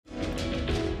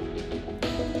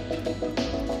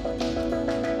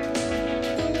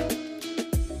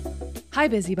Hi,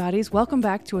 busybodies. Welcome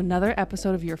back to another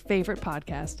episode of your favorite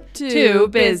podcast, Too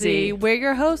Busy. We're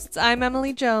your hosts. I'm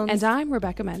Emily Jones. And I'm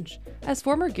Rebecca Mensch. As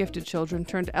former gifted children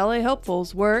turned LA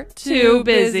hopefuls, we're too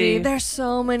busy. There's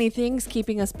so many things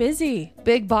keeping us busy.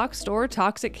 Big box store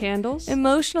toxic candles,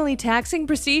 Emotionally taxing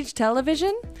prestige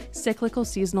television. cyclical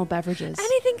seasonal beverages.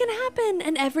 Anything can happen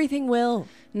and everything will.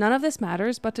 None of this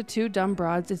matters, but to two dumb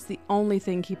broads, it's the only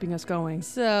thing keeping us going.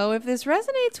 So if this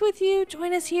resonates with you,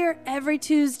 join us here every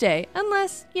Tuesday.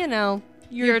 Unless,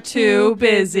 you're too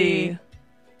busy.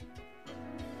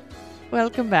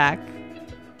 Welcome back.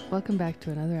 Welcome back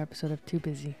to another episode of Too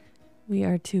Busy. We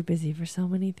are too busy for so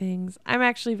many things. I'm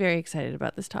actually very excited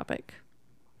about this topic.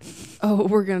 Oh,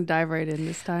 we're going to dive right in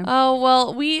this time. Oh,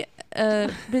 well, we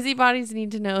busybodies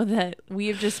need to know that we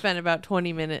have just spent about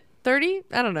 20 minutes, 30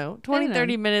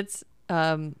 minutes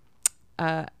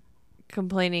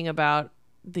complaining about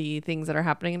the things that are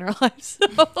happening in our lives.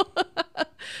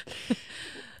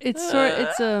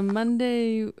 It's a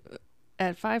Monday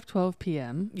at 5:12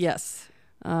 p.m. Yes.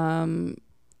 Update.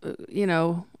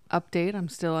 I'm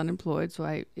still unemployed, so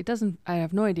I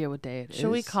have no idea what day it is. Should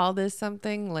we call this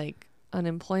something like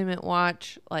unemployment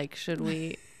watch? Like, should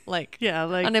we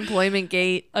unemployment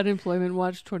gate? Unemployment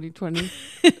watch 2020,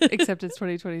 except it's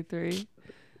 2023.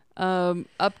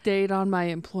 Update on my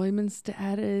employment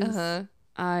status.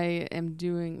 I am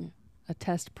doing a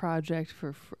test project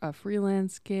for a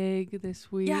freelance gig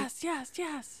this week. Yes.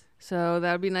 So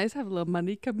that would be nice. Have a little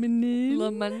money coming in.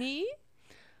 Little money.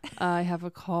 I have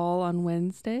a call on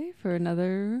Wednesday for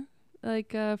another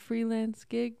freelance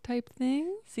gig type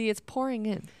thing. See, it's pouring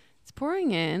in. It's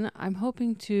pouring in. I'm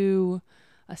hoping to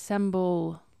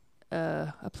assemble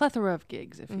a plethora of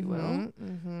gigs, if you will,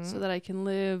 so that I can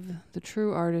live the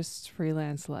true artist's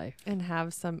freelance life. And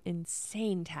have some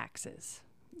insane taxes.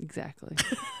 Exactly.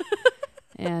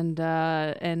 and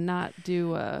not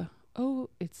do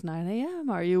it's 9 a.m.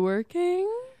 Are you working?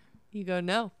 You go,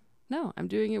 no. No, I'm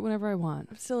doing it whenever I want.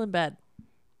 I'm still in bed.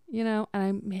 And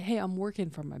I'm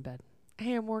working from my bed.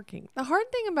 Hey, I'm working. The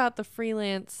hard thing about the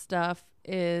freelance stuff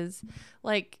is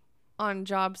like on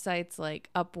job sites like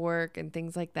Upwork and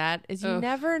things like that is you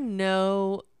never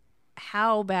know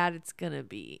how bad it's going to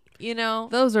be,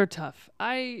 Those are tough.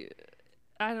 I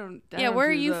don't where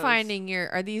are do you those. finding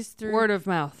are these through word of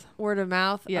mouth? Word of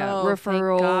mouth? Yeah, oh,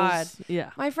 referrals. Thank God.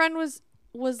 Yeah. My friend was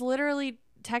literally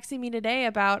texting me today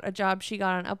about a job she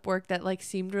got on Upwork that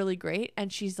seemed really great,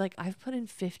 and she's like, I've put in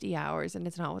 50 hours and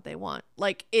it's not what they want.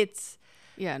 It's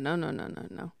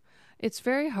no. It's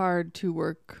very hard to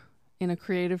work in a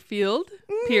creative field,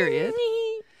 period.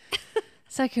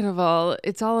 Second of all,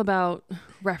 it's all about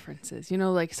references.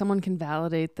 Someone can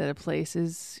validate that a place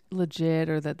is legit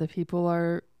or that the people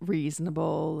are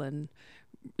reasonable and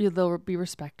they'll be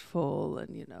respectful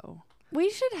and. We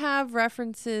should have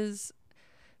references.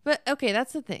 But, okay,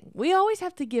 that's the thing. We always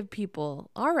have to give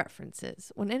people our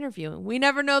references when interviewing. We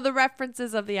never know the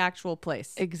references of the actual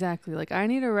place. Exactly. I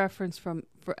need a reference for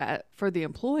the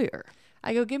employer.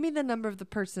 I go, give me the number of the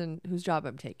person whose job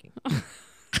I'm taking.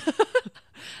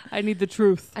 I need the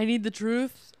truth. I need the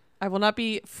truth. I will not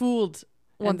be fooled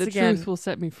once again. And the truth will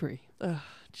set me free. Ugh,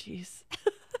 jeez.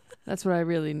 That's what I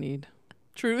really need.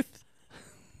 Truth.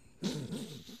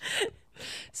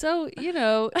 So,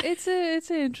 it's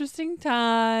an interesting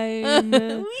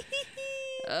time.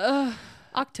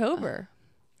 October.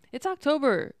 It's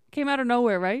October. Came out of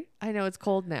nowhere, right? I know it's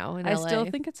cold now in LA. I LA. still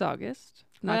think it's August.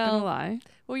 Not gonna lie.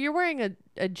 Well, you're wearing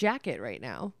a jacket right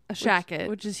now. A jacket.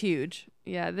 Which is huge.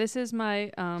 Yeah, this is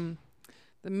my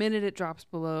the minute it drops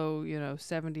below,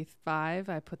 75,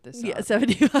 I put this on. Yeah,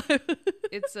 75.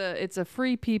 It's a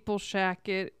Free People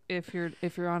jacket if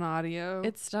you're on audio.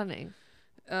 It's stunning.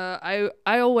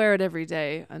 I'll wear it every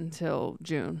day until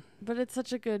June. But it's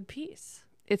such a good piece.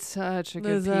 It's such a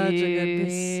good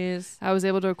piece. I was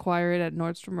able to acquire it at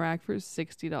Nordstrom Rack for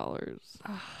 $60.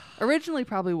 Originally,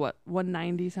 probably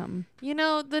 $190 something.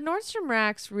 The Nordstrom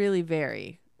Racks really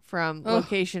vary from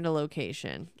location to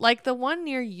location. The one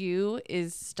near you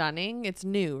is stunning. It's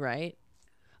new, right?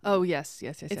 Oh, yes.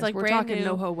 It's we're brand talking new.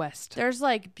 NoHo West. There's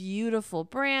beautiful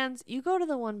brands. You go to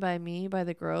the one by me, by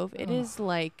the Grove. It is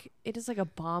like a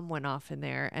bomb went off in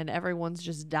there, and everyone's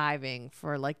just diving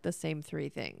for the same three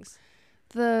things.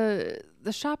 The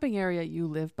shopping area you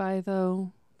live by,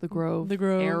 though, the Grove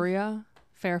area,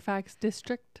 Fairfax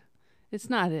District, it's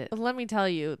not it. Let me tell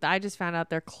you, I just found out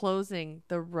they're closing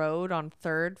the road on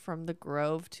 3rd from the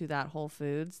Grove to that Whole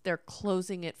Foods. They're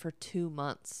closing it for 2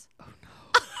 months. Oh, no.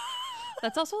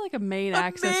 That's also a main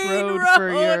access road for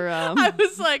your... I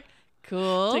was like,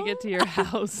 cool. To get to your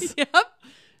house. Yep.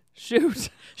 Shoot.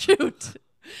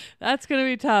 That's going to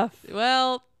be tough.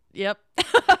 Well, Yep.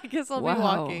 I guess I'll be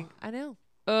Wow. walking. I know.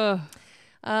 Ugh.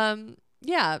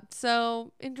 Yeah.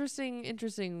 So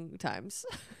interesting times.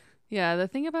 Yeah, the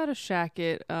thing about a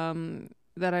shacket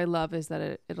that I love is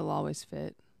that it'll always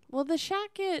fit. Well, the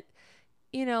shacket,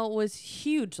 was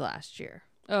huge last year.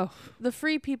 Oh, The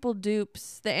Free People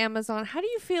dupes, the Amazon. How do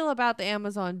you feel about the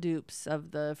Amazon dupes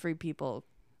of the Free People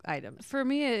items? for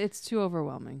me, it's too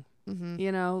overwhelming. Mm-hmm.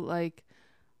 You know, like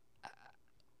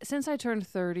since I turned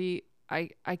 30, I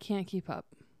can't keep up.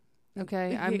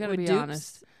 Okay, I'm gonna be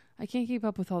honest. I can't keep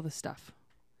up with all this stuff.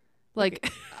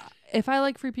 Like, if I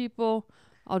like Free People,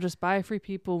 I'll just buy Free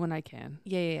People when I can.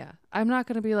 Yeah. I'm not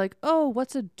gonna be like, oh,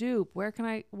 what's a dupe? Where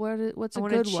can what's a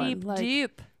want good a cheap one? Like,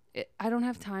 dupe. I don't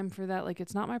have time for that. Like,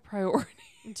 it's not my priority.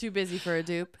 I'm too busy for a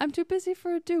dupe. I'm too busy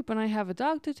for a dupe, and I have a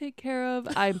dog to take care of.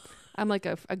 I'm like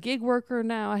a gig worker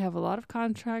now. I have a lot of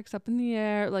contracts up in the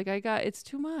air. Like, it's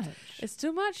too much. It's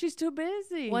too much. She's too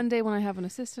busy. One day when I have an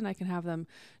assistant, I can have them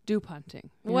dupe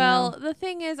hunting. you Well, know? the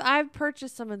thing is, I've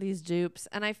purchased some of these dupes,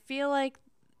 and I feel like,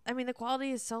 the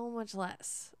quality is so much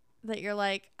less that you're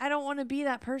like, I don't want to be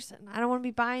that person. I don't want to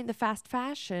be buying the fast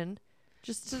fashion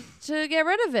just to get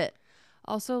rid of it.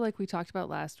 Also, like we talked about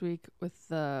last week with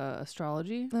the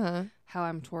astrology, how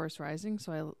I'm Taurus rising,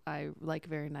 so I like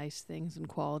very nice things and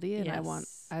quality, and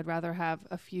I'd rather have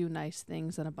a few nice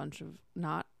things than a bunch of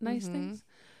not nice things.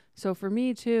 So for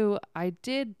me too, I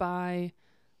did buy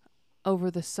over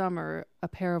the summer a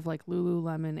pair of like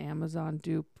Lululemon Amazon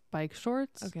dupe bike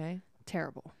shorts. Okay.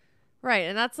 Terrible. Right,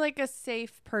 and that's like a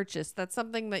safe purchase. That's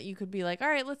something that you could be like, all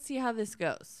right, let's see how this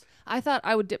goes. I thought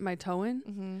I would dip my toe in,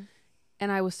 Mm-hmm.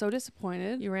 and I was so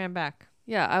disappointed. You ran back.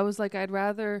 Yeah, I was like, I'd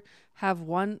rather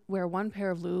wear one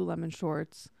pair of Lululemon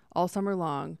shorts all summer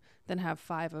long than have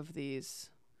 5 of these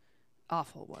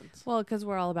awful ones. Well, because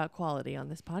we're all about quality on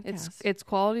this podcast. It's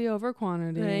quality over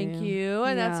quantity. Thank you,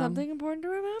 and that's Yeah. something important to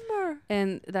remember.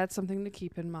 And that's something to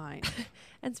keep in mind.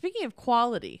 And speaking of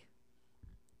quality,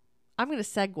 I'm going to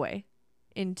segue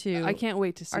into I can't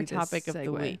wait to see our this topic of the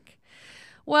segue. week.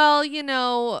 Well,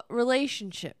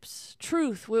 relationships,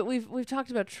 truth. We've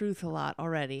talked about truth a lot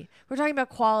already. We're talking about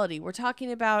quality. We're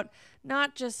talking about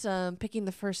not just picking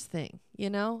the first thing,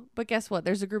 But guess what?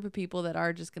 There's a group of people that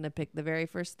are just going to pick the very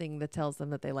first thing that tells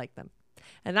them that they like them.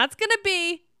 And that's going to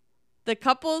be the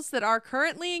couples that are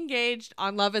currently engaged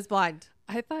on Love is Blind.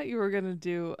 I thought you were going to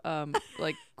do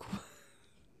like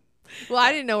Well,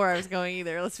 I didn't know where I was going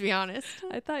either, let's be honest.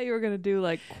 I thought you were going to do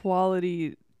like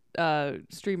quality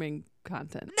streaming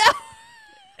content. No.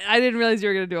 I didn't realize you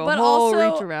were going to do a But whole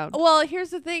also, reach around. Well,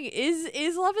 here's the thing.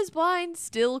 Is Love is Blind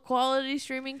still quality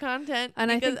streaming content?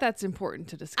 And I Because think that's important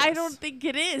to discuss. I don't think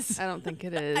it is. I don't think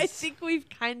it is. I think we've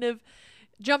kind of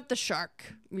jumped the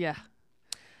shark. Yeah.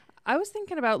 I was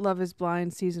thinking about Love is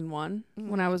Blind season 1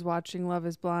 when I was watching Love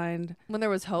is Blind. When there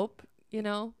was hope,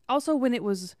 Also when it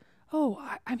was,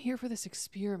 I'm here for this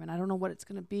experiment. I don't know what it's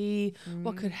going to be,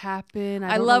 what could happen. I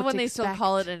don't know love what when to they still expect.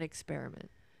 call it an experiment.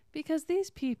 Because these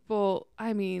people,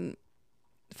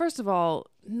 first of all,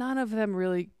 none of them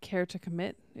really care to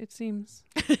commit, it seems.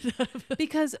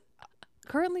 Because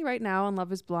currently right now on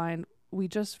Love is Blind, we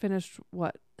just finished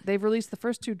they've released the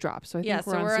first 2 drops. So I think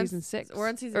we're on season 6. We're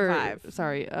on season 5.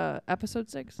 Sorry, episode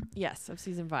 6. Yes, of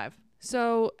season 5.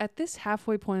 So at this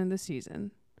halfway point in the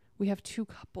season, we have 2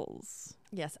 couples.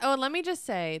 Yes. Oh, and let me just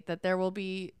say that there will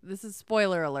be, this is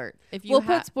spoiler alert. If you We'll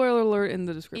put spoiler alert in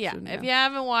the description. if you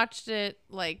haven't watched it,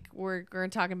 we're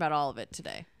talking about all of it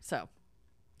today. So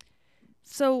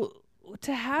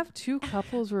to have 2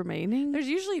 couples remaining, There's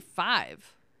usually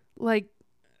 5.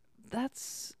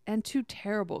 and 2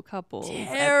 terrible couples. at that.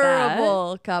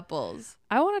 Terrible couples.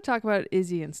 I want to talk about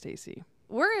Izzy and Stacy.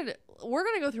 We're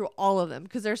gonna go through all of them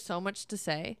because there's so much to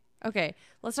say. Okay,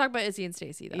 let's talk about Izzy and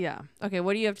Stacy though. Yeah. Okay,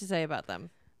 what do you have to say about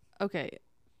them? Okay.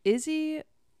 Izzy,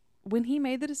 when he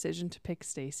made the decision to pick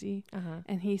Stacy,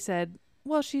 and he said,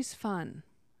 "Well, she's fun,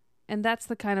 and that's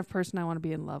the kind of person I want to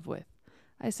be in love with,"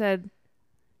 I said,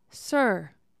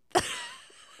 "Sir,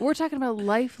 we're talking about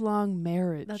lifelong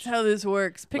marriage. That's how this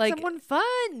works. Pick someone fun.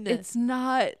 It's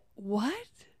not what."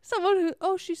 Someone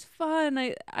who, she's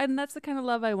fun. And that's the kind of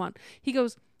love I want. He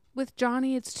goes, "With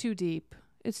Johnny, it's too deep.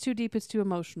 It's too deep. It's too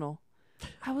emotional."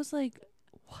 I was like,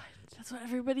 what? That's what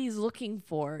everybody's looking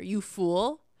for. You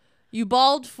fool. You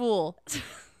bald fool.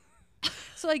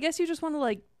 So I guess you just want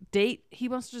to date. He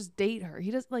wants to just date her. He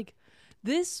does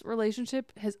this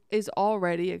relationship is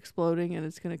already exploding and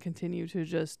it's going to continue to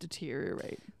just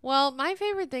deteriorate. Well, my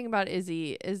favorite thing about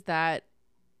Izzy is that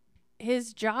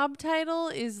his job title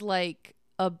is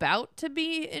about to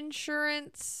be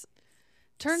insurance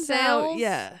Turns sales. out,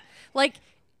 yeah.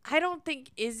 I don't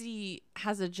think Izzy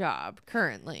has a job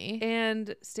currently.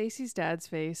 And Stacy's dad's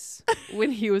face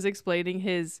when he was explaining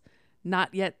his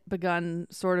not yet begun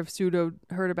sort of pseudo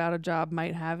heard about a job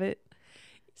might have it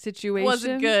situation.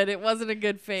 Wasn't good. It wasn't a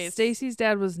good face. Stacy's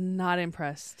dad was not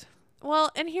impressed.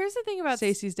 Well, and here's the thing about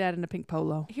Stacy's dad in a pink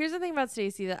polo. Here's the thing about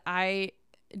Stacy that I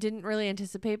didn't really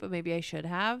anticipate, but maybe I should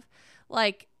have.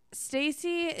 Like,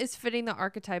 Stacy is fitting the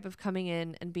archetype of coming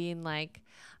in and being like,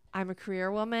 I'm a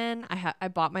career woman. I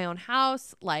bought my own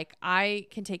house. Like, I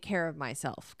can take care of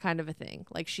myself, kind of a thing.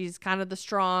 Like, she's kind of the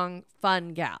strong, fun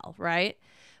gal, right?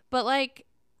 But like,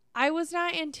 I was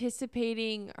not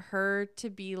anticipating her to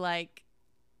be like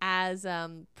as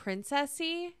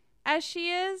princessy as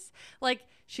she is. Like,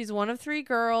 she's one of 3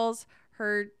 girls.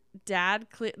 Her dad,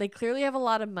 they clearly have a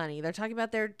lot of money. They're talking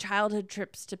about their childhood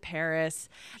trips to Paris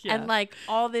and like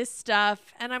all this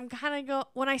stuff. And I'm kind of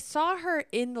when I saw her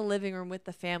in the living room with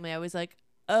the family, I was like,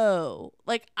 oh,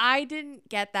 like I didn't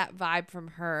get that vibe from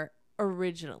her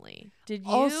originally. Did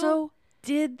you? Also,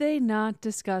 did they not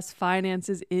discuss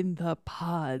finances in the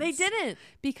pods? They didn't.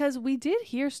 Because we did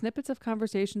hear snippets of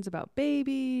conversations about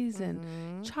babies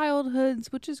and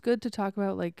childhoods, which is good to talk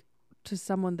about, like, to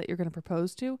someone that you're going to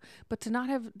propose to, but to not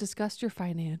have discussed your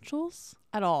financials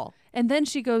at all. And then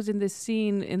she goes in this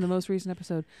scene in the most recent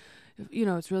episode, you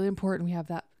know, it's really important we have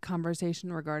that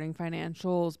conversation regarding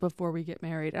financials before we get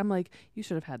married. I'm like, you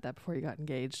should have had that before you got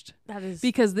engaged. That is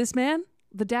because this man,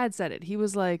 the dad said it. He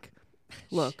was like,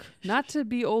 look, not to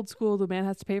be old school, the man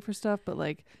has to pay for stuff, but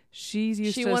like she's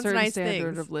used to a certain nice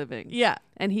standard things. of living. Yeah.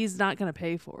 And he's not going to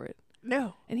pay for it.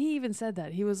 No. And he even said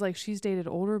that. He was like, she's dated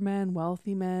older men,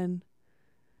 wealthy men.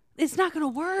 It's not going to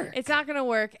work. It's not going to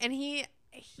work. And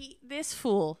this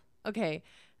fool, okay,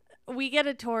 we get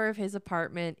a tour of his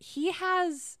apartment.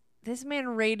 This man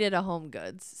raided a Home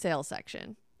Goods sales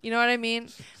section. You know what I mean?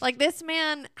 Like, this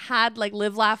man had like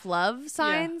live, laugh, love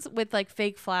signs with like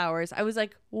fake flowers. I was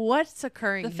like, what's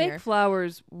occurring The here? fake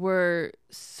flowers were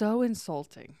so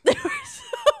insulting. They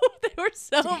were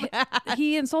so bad.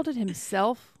 He insulted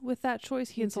himself with that choice.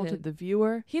 He insulted the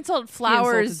viewer. He insulted He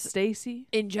flowers insulted Stacy.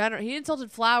 in general. He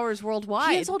insulted flowers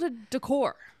worldwide. He insulted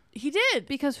decor. He did.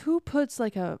 Because who puts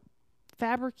like a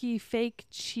fabricy, fake,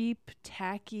 cheap,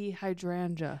 tacky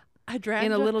hydrangea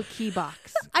in a little key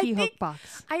box, hook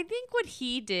box? I think what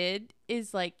he did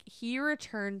is like he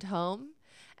returned home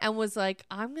and was like,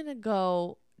 I'm going to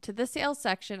go to the sales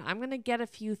section. I'm going to get a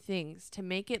few things to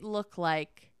make it look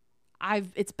like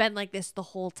it's been like this the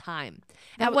whole time.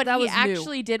 And what he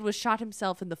actually did was shot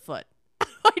himself in the foot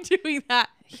by doing that.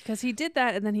 Because he did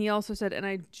that, and then he also said, and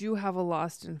I do have a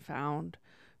lost and found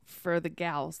for the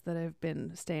gals that have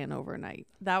been staying overnight.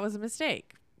 That was a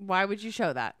mistake. Why would you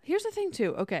show that? Here's the thing,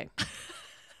 too. Okay.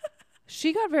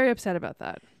 She got very upset about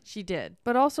that. She did.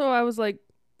 But also, I was like,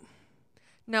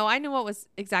 no, I knew what was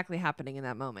exactly happening in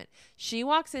that moment. She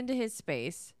walks into his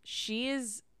space. She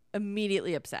is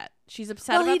immediately upset. She's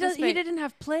upset about this. He didn't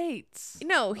have plates.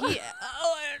 No,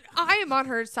 I am on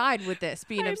her side with this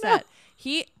being upset.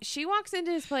 She walks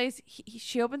into his place.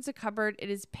 She opens a cupboard. It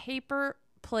is paper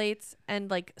plates and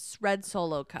like red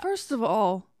Solo cups. First of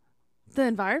all, the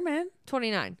environment.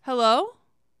 29. Hello?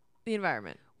 The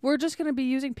environment. We're just going to be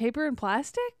using paper and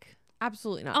plastic?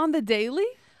 Absolutely not. On the daily?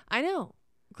 I know.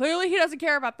 Clearly he doesn't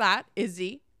care about that, is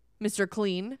he? Mr.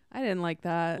 Clean. I didn't like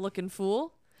that. Looking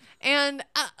fool. And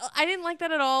I didn't like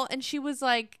that at all. And she was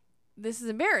like, this is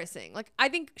embarrassing. Like, I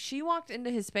think she walked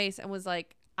into his space and was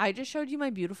like, I just showed you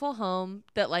my beautiful home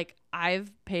that like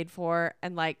I've paid for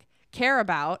and like care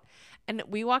about. And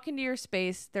we walk into your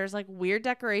space. There's like weird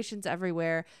decorations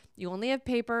everywhere. You only have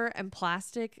paper and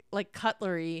plastic, like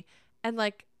cutlery. And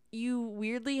like you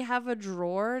weirdly have a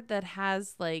drawer that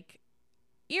has like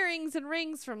earrings and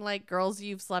rings from like girls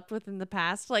you've slept with in the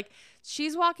past. Like,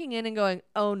 she's walking in and going,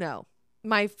 oh no,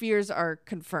 my fears are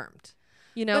confirmed.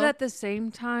 You know? But at the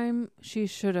same time, she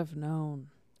should have known.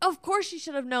 Of course she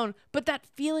should have known. But that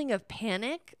feeling of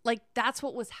panic, like that's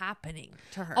what was happening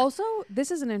to her. Also,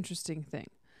 this is an interesting thing.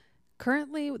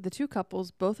 Currently, the two couples,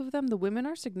 both of them, the women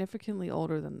are significantly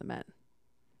older than the men.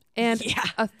 And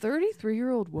a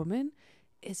 33-year-old woman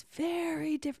is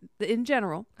very different, in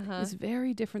general, is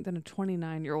very different than a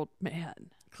 29-year-old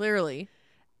man. Clearly.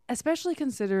 Especially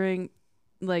considering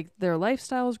like their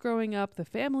lifestyles growing up, the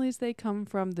families they come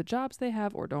from, the jobs they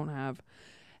have or don't have.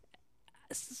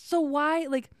 So why,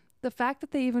 like, the fact that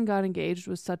they even got engaged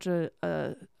was such a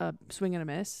swing and a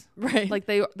miss. Right. Like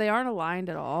they aren't aligned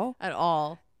at all. At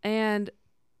all. And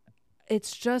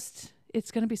it's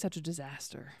going to be such a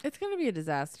disaster. It's going to be a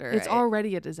disaster. It's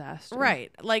already a disaster.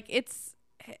 Right. Like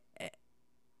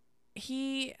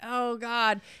oh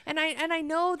God. And I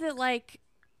know that, like,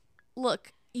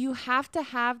 look, you have to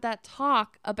have that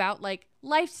talk about like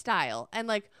lifestyle and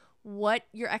like what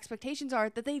your expectations are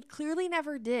that they clearly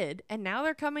never did. And now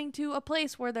they're coming to a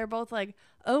place where they're both like,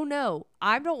 oh no,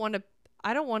 I don't want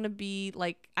to be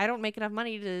like, I don't make enough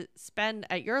money to spend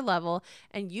at your level,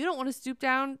 and you don't want to stoop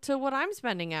down to what I'm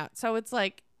spending at. So it's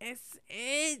like, it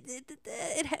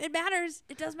matters.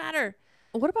 It does matter.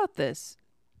 What about this?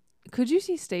 Could you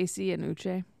see Stacy and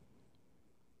Uche?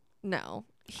 No.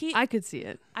 I could see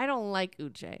it. I don't like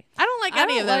Uche. I don't like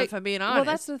any of them, if I'm being honest. Well,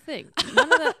 that's the thing.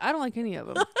 None of that. I don't like any of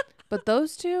them. But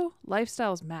those two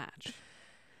lifestyles match.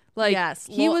 Like, yes,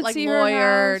 he would like see lawyer,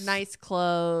 her house. nice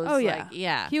clothes. Oh yeah, like,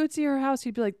 yeah. He would see her house.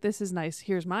 He'd be like, "This is nice.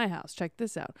 Here's my house. Check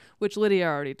this out." Which Lydia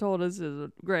already told us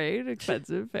is great,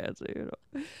 expensive, fancy. You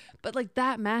know, but like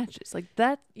that matches. Like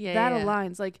that. That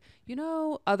aligns. Like, you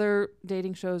know, other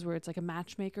dating shows where it's like a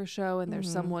matchmaker show and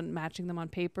there's someone matching them on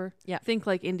paper. Yeah. Think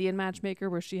like Indian Matchmaker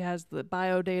where she has the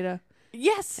bio data.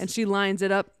 Yes. And she lines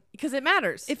it up because it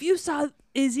matters. If you saw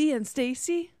Izzy and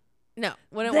Stacy. No,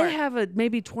 wouldn't they work. have a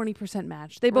maybe 20%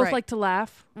 match. They both like to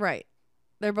laugh. Right.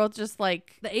 They're both just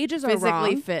like the ages are physically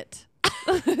wrong. fit.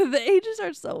 The ages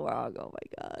are so wrong. Oh my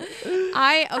god.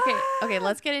 Okay,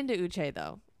 let's get into Uche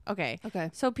though. Okay.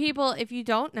 So people, if you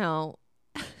don't know,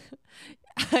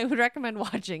 I would recommend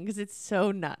watching because it's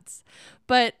so nuts.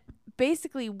 But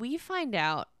basically we find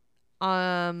out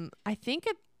I think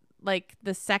at like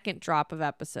the second drop of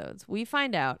episodes, we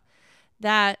find out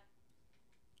that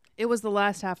it was the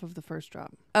last half of the first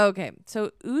drop. Okay.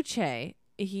 So Uche,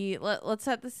 let's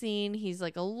set the scene. He's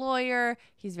like a lawyer.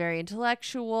 He's very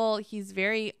intellectual. He's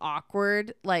very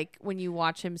awkward. Like when you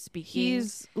watch him speaking,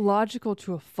 he's logical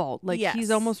to a fault. Like yes.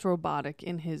 He's almost robotic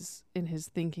in his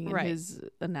thinking and his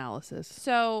analysis.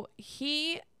 So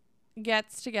he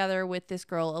gets together with this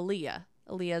girl, Aaliyah.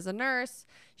 Aaliyah's a nurse.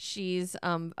 She's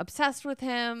obsessed with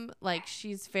him. Like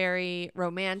she's very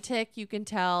romantic, you can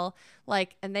tell.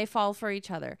 Like, and they fall for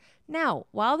each other. Now,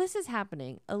 while this is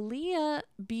happening, Aaliyah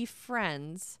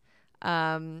befriends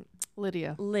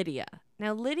Lydia.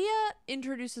 Now, Lydia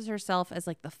introduces herself as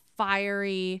like the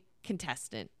fiery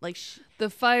contestant, like the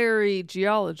fiery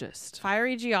geologist,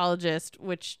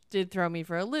 which did throw me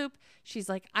for a loop. She's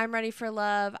like, I'm ready for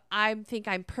love. I think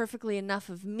I'm perfectly enough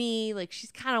of me. Like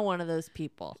she's kind of one of those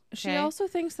people. Okay? She also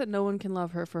thinks that no one can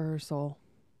love her for her soul.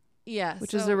 Yeah.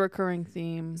 Which is a recurring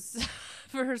theme.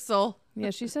 For her soul.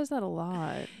 Yeah, she says that a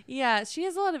lot. Yeah, she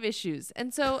has a lot of issues.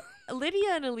 And so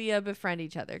Lydia and Aaliyah befriend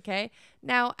each other, okay?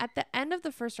 Now, at the end of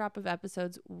the first drop of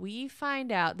episodes, we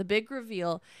find out, the big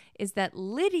reveal is that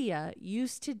Lydia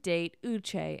used to date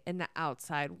Uche in the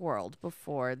outside world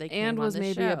before they came on the show. And was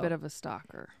maybe a bit of a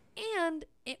stalker. And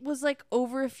it was like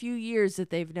over a few years that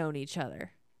they've known each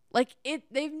other. Like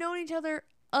they've known each other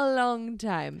a long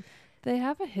time. They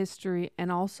have a history,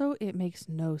 and also it makes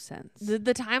no sense. The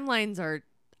timelines are,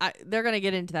 they're going to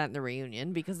get into that in the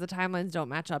reunion because the timelines don't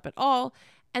match up at all.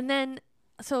 And then,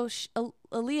 so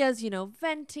Aaliyah's,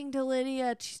 venting to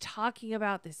Lydia. She's talking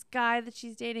about this guy that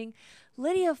she's dating.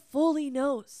 Lydia fully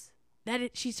knows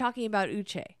that she's talking about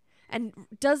Uche and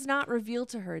does not reveal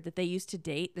to her that they used to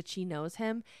date, that she knows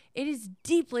him. It is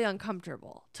deeply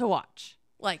uncomfortable to watch.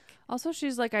 Like, also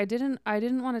she's like, I didn't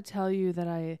want to tell you that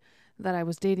I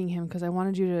was dating him because I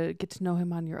wanted you to get to know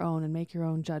him on your own and make your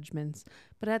own judgments.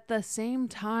 But at the same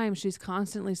time, she's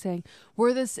constantly saying,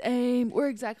 we're the same. We're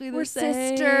exactly the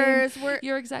same. We're sisters.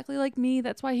 You're exactly like me.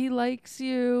 That's why he likes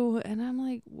you. And I'm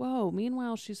like, whoa.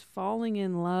 Meanwhile, she's falling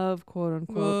in love, quote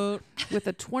unquote, with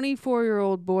a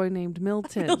 24-year-old boy named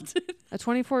Milton. A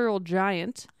 24-year-old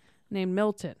giant named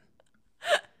Milton.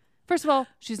 First of all,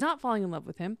 she's not falling in love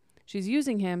with him. She's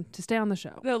using him to stay on the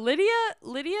show. No,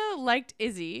 Lydia liked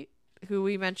Izzy, who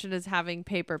we mentioned as having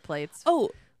paper plates. Oh,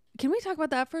 can we talk about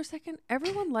that for a second?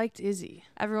 Everyone liked Izzy.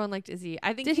 Everyone liked Izzy.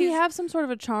 I think did he have some sort of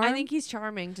a charm? I think he's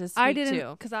charming to speak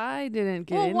to. Because I didn't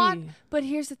get any. But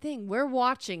here's the thing. We're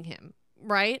watching him,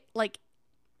 right? Like,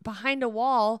 behind a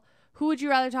wall, who would you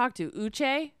rather talk to?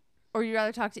 Uche? Or would you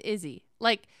rather talk to Izzy?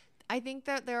 Like, I think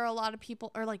that there are a lot of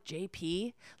people, or like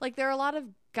JP. Like, there are a lot of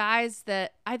guys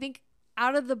that I think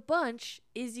out of the bunch,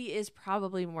 Izzy is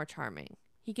probably more charming.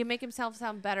 He can make himself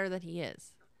sound better than he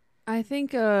is. I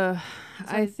think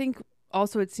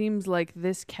also it seems like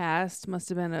this cast must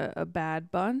have been a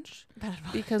bad bunch.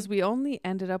 Because we only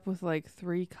ended up with like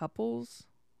 3 couples.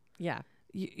 Yeah.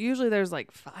 Usually there's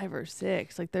like 5 or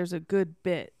 6. Like there's a good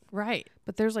bit. Right.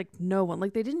 But there's like no one.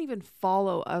 Like they didn't even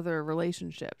follow other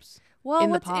relationships. Well,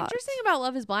 what's interesting about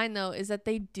Love is Blind, though, is that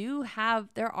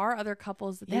there are other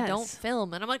couples that they don't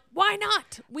film. And I'm like, why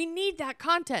not? We need that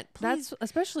content, please. That's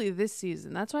especially this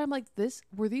season. That's why I'm like,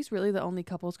 were these really the only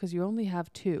couples? Because you only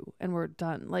have 2 and we're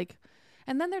done. Like,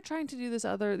 And then they're trying to do these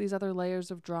other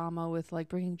layers of drama with like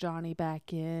bringing Johnny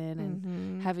back in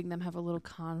and having them have a little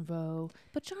convo.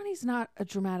 But Johnny's not a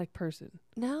dramatic person.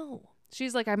 No.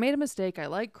 She's like, I made a mistake. I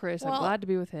like Chris. I'm glad to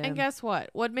be with him. And guess what?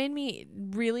 What made me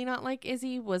really not like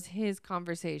Izzy was his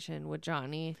conversation with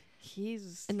Johnny.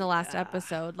 He's in the last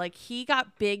episode. Like, he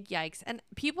got big yikes. And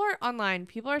people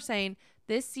are saying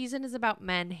this season is about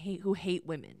men who hate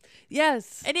women.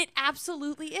 Yes. And it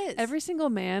absolutely is. Every single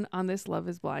man on this Love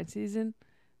is Blind season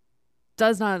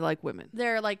does not like women.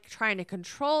 They're like trying to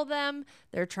control them.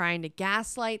 They're trying to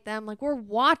gaslight them. Like, we're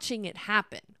watching it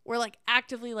happen. We're like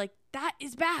actively like, that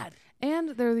is bad. And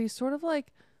they're these sort of like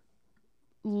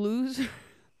losery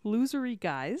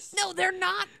guys. No, they're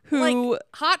not. Who like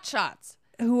hot shots.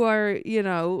 Who are, you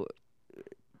know,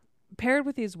 paired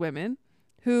with these women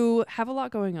who have a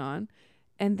lot going on.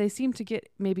 And they seem to get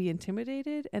maybe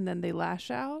intimidated and then they lash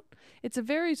out. It's a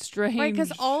very strange... Right,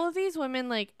 because all of these women,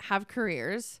 like, have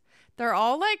careers. They're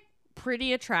all, like,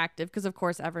 pretty attractive because, of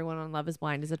course, everyone on Love is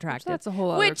Blind is attractive. That's a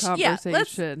whole other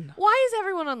conversation. Yeah, why is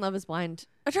everyone on Love is Blind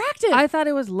attractive? I thought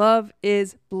it was Love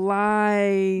is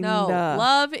Blind. No,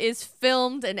 Love is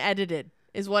filmed and edited.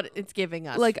 Is what it's giving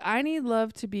us. Like, I need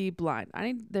Love to be blind. I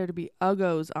need there to be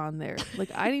uggos on there. Like,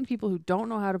 I need people who don't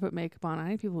know how to put makeup on.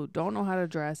 I need people who don't know how to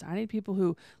dress. I need people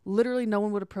who literally no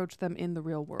one would approach them in the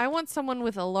real world. I want someone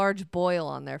with a large boil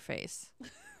on their face.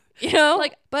 You know?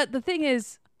 Like, but the thing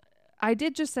is, I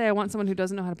did just say I want someone who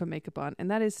doesn't know how to put makeup on, and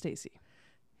that is Stacey.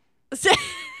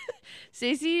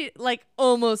 Stacey, like,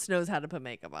 almost knows how to put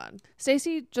makeup on.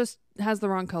 Stacey just has the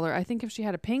wrong color. I think if she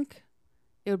had a pink,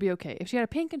 it would be okay. If she had a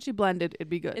pink and she blended, it'd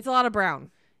be good. It's a lot of brown.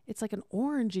 It's like an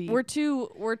orangey. We're too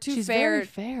She's fair, very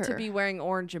fair to be wearing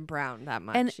orange and brown that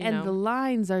much. And you know? the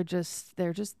lines are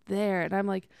they're just there. And I'm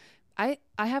like, I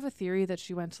have a theory that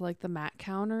she went to like the Mac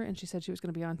counter and she said she was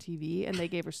going to be on TV and they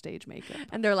gave her stage makeup.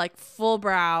 And they're like full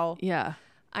brow. Yeah.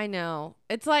 I know.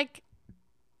 It's like,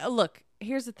 look,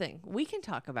 here's the thing. We can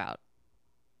talk about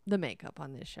the makeup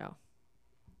on this show.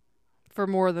 For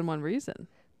more than one reason.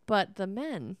 But the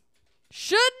men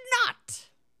should not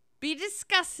be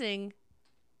discussing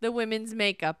the women's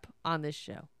makeup on this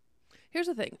show. Here's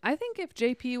the thing. I think if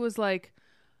JP was like,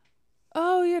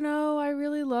 oh, you know, I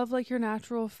really love like your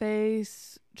natural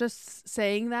face, just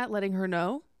saying that, letting her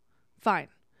know, fine.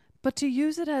 But to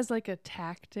use it as like a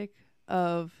tactic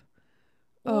of,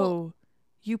 oh,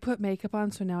 you put makeup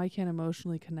on, so now I can't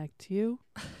emotionally connect to you.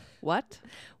 What?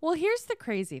 Well, here's the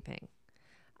crazy thing.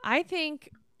 I think,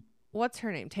 what's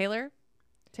her name? Taylor,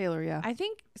 yeah. I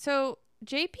think so.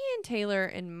 JP and Taylor,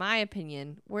 in my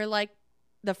opinion, were like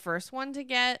the first one to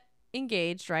get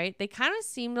engaged, right? They kind of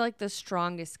seemed like the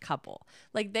strongest couple.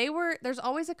 Like there's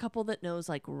always a couple that knows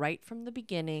like right from the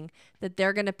beginning that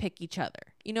they're going to pick each other.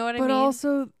 You know what I mean? But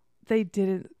also they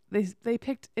didn't. They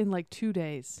picked in like 2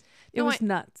 days. It was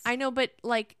nuts. I know, but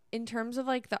like in terms of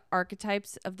like the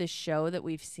archetypes of the show that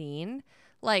we've seen,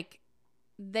 like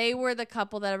they were the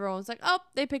couple that everyone was like, oh,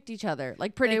 they picked each other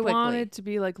like pretty quickly. They wanted to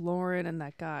be like Lauren and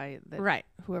that guy. Right.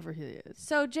 Whoever he is.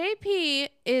 So JP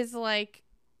is like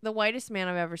the whitest man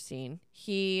I've ever seen.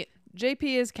 JP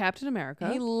is Captain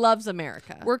America. He loves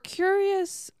America. We're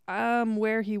curious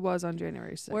where he was on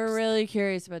January 6th. We're really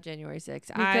curious about January 6th.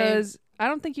 Because I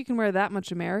don't think you can wear that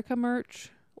much America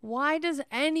merch. Why does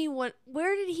anyone...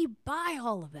 Where did he buy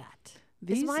all of that?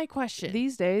 Is my question.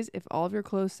 These days, if all of your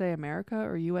clothes say America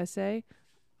or USA,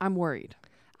 I'm worried.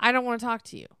 I don't want to talk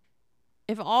to you.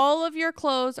 If all of your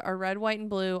clothes are red, white, and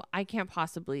blue, I can't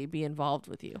possibly be involved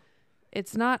with you.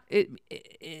 It's not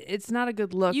it's not a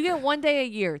good look. You get 1 day a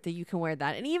year that you can wear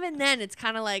that. And even then, it's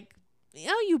kind of like,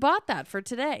 you bought that for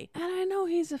today. And I know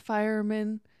he's a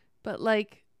fireman, but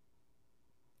like...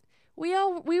 We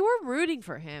were rooting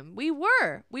for him. We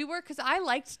were because I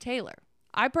liked Taylor.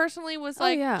 I personally was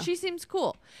like, she seems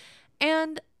cool.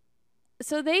 And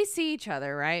so they see each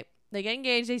other, right? They get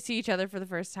engaged. They see each other for the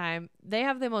first time. They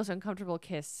have the most uncomfortable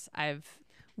kiss I've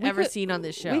ever seen on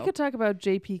this show. We could talk about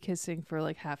JP kissing for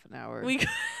like half an hour.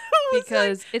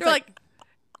 Because it's like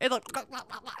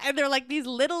and they're like these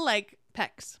little like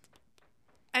pecks.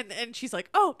 And she's like,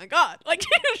 oh my God. Like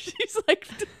she's like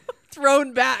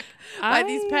thrown back by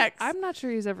these pecks. I'm not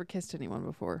sure he's ever kissed anyone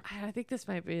before. I think this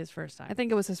might be his first time. I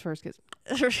think it was his first kiss.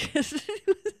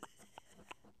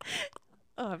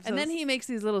 And then he makes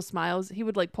these little smiles. He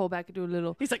would like pull back and do a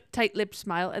little tight-lipped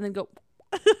smile and then go.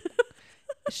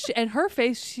 And her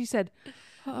face, she said,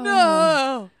 oh.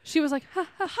 No. She was like, ha,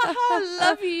 ha, ha, ha,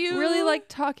 love you. Really like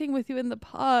talking with you in the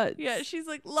pod. Yeah, she's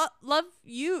like, love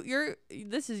you.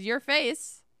 This is your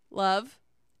face, love.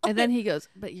 And then he goes,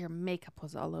 but your makeup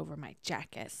was all over my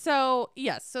jacket. So,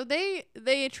 yes. So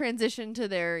they transition to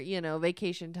their,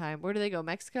 vacation time. Where do they go?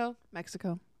 Mexico?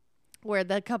 Mexico. Where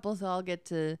the couples all get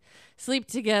to sleep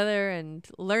together and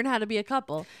learn how to be a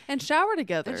couple. And shower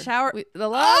together. And shower.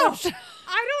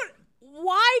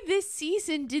 Why this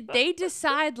season did they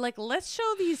decide, like, let's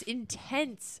show these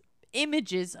intense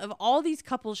images of all these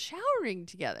couples showering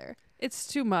together? It's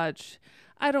too much.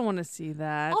 I don't want to see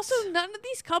that. Also, none of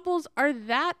these couples are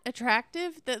that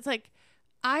attractive. That's like,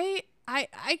 I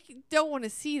don't want to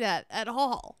see that at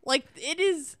all. Like, it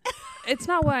is. It's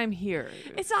not why I'm here.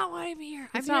 It's not why I'm here.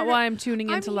 It's not why I'm tuning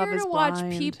into Love is Blind.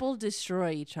 I'm here to watch people destroy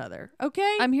each other.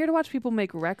 Okay. I'm here to watch people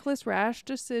make reckless, rash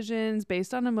decisions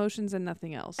based on emotions and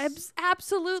nothing else.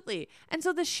 Absolutely. And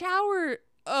so the shower.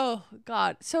 Oh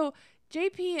God. So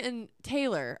JP and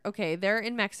Taylor. Okay, they're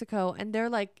in Mexico, and they're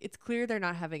like, it's clear they're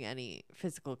not having any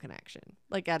physical connection,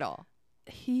 like, at all.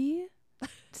 He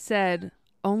said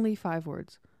only 5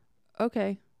 words.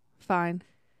 Okay, fine,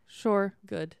 sure,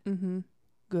 Good. Mm-hmm.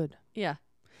 Good. Yeah.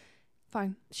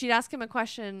 Fine. She'd ask him a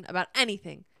question about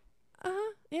anything.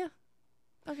 Yeah.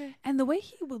 Okay. And the way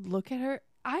he would look at her,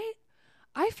 I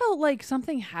felt like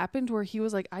something happened where he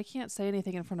was like, I can't say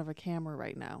anything in front of a camera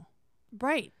right now.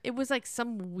 Right. It was like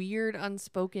some weird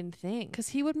unspoken thing. Because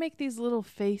he would make these little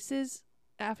faces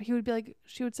after he would be like,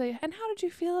 she would say, and how did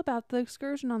you feel about the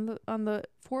excursion on the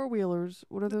 4-wheelers?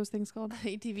 What are those things called?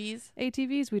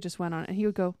 ATVs we just went on. And he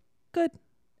would go, good.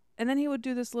 And then he would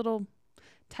do this little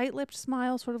tight-lipped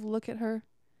smile, sort of look at her.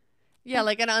 Yeah,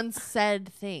 like an unsaid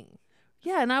thing.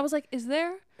 Yeah, and I was like, is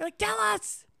there? You're like, tell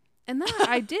us. And then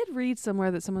I did read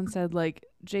somewhere that someone said, like,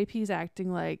 JP's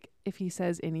acting like if he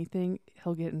says anything,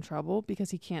 he'll get in trouble because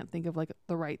he can't think of, like,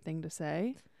 the right thing to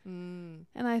say. And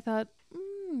I thought,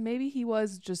 maybe he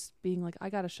was just being like, I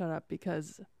gotta shut up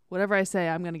because whatever I say,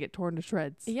 I'm gonna get torn to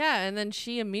shreds. Yeah, and then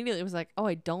she immediately was like, oh,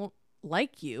 I don't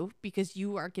like you because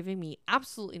you are giving me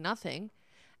absolutely nothing.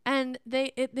 And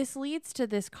this leads to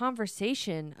this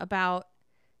conversation about,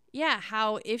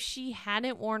 how if she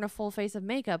hadn't worn a full face of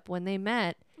makeup when they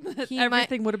met,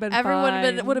 everything would have been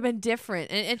everyone would have been different.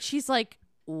 And she's like,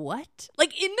 what?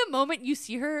 Like, in the moment you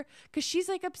see her, because she's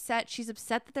like upset. She's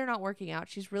upset that they're not working out.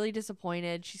 She's really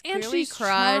disappointed. She's clearly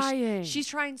crushed. Trying. She's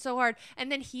trying so hard.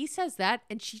 And then he says that,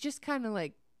 and she just kind of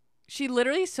like, she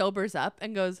literally sobers up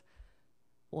and goes,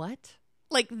 what?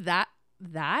 Like, that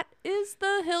is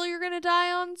the hill you're going to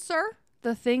die on, sir?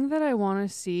 The thing that I want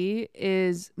to see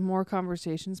is more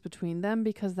conversations between them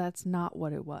because that's not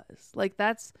what it was. Like,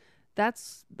 that's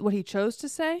what he chose to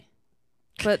say.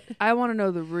 But I want to know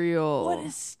the real. What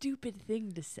a stupid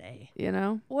thing to say. You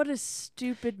know? What a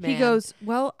stupid man. He goes,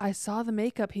 well, I saw the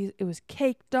makeup. It was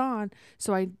caked on,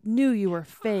 so I knew you were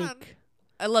fake.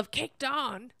 I love caked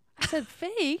on. I said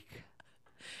fake?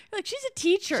 Like, she's a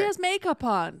teacher. She has makeup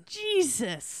on.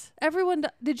 Jesus. Everyone,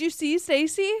 did you see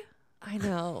Stacey? I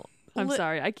know. I'm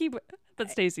sorry.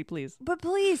 But Stacey, please. But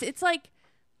please, it's like,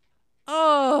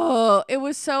 oh, it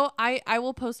was so, I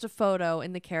will post a photo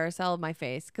in the carousel of my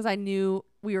face because I knew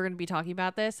we were going to be talking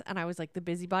about this. And I was like, the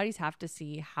busybodies have to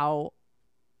see how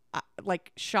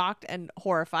like shocked and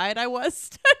horrified I was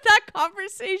at that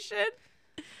conversation.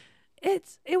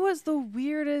 It was the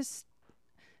weirdest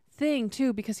thing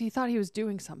too because he thought he was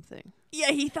doing something.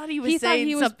 Yeah, he thought he was saying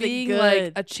he was something being good.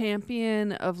 Like a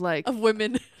champion of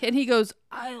women. And he goes,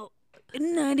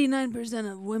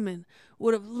 99% of women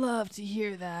would have loved to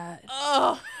hear that.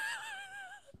 Oh.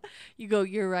 You go,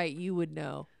 you're right. You would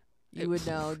know. You would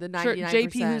know. The 99%. Sure,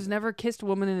 JP, who's never kissed a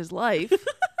woman in his life.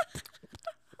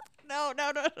 No,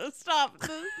 stop.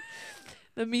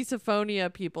 The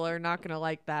misophonia people are not going to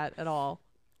like that at all.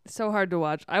 So hard to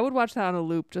watch. I would watch that on a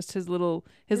loop. Just his little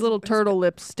turtle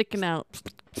lips sticking out.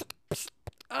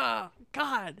 Oh,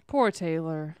 God. Poor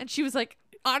Taylor. And she was like,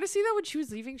 honestly, though, when she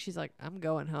was leaving, she's like, I'm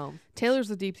going home. Taylor's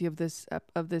the deep D of this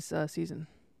season.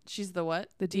 She's the what?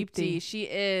 The deep D. She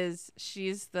is.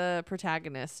 She's the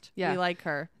protagonist. Yeah. We like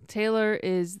her. Taylor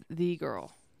is the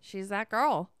girl. She's that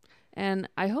girl. And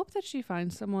I hope that she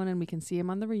finds someone and we can see him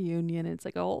on the reunion. It's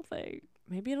like a whole thing.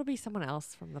 Maybe it'll be someone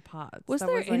else from the pods. Was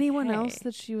there anyone else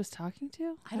that she was talking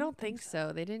to? I don't think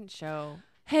so. They didn't show.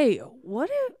 Hey, what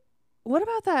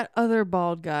about that other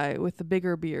bald guy with the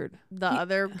bigger beard? The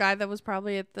other guy that was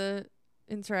probably at the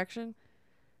insurrection?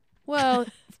 Well,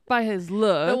 by his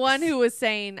look. The one who was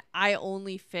saying, I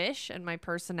only fish and my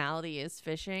personality is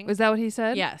fishing. Was that what he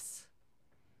said? Yes.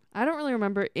 I don't really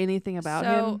remember anything about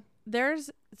him. So there's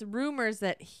rumors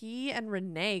that he and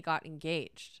Renee got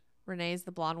engaged. Renee's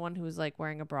the blonde one who was like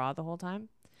wearing a bra the whole time.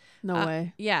 No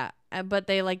way. Yeah, but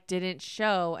they like didn't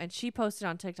show, and she posted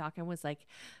on TikTok and was like,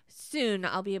 soon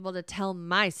I'll be able to tell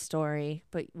my story,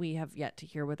 but we have yet to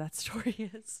hear what that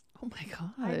story is. Oh my gosh.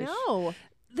 I know.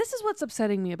 This is what's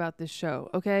upsetting me about this show,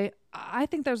 okay? I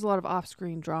think there's a lot of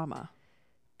off-screen drama.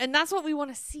 And that's what we want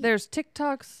to see. There's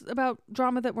TikToks about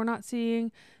drama that we're not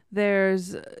seeing.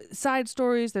 There's side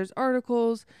stories. There's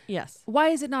articles. Yes. Why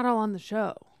is it not all on the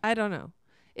show? I don't know.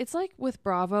 It's like with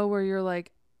Bravo where you're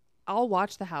like, I'll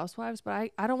watch the Housewives,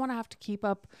 but I don't want to have to keep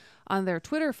up on their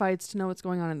Twitter fights to know what's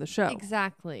going on in the show.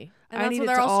 Exactly. And I that's need what it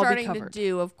they're to all all be starting to covered.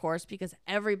 do, of course, because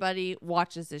everybody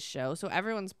watches this show. So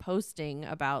everyone's posting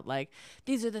about like,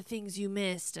 these are the things you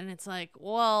missed. And it's like,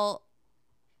 well,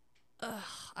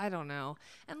 I don't know.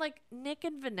 And like Nick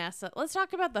and Vanessa, let's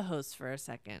talk about the hosts for a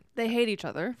second. They hate each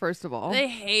other, first of all. They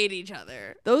hate each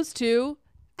other. Those two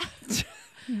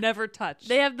never touch.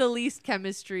 They have the least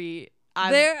chemistry.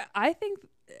 I think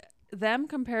them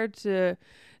compared to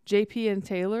JP and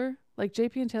Taylor, like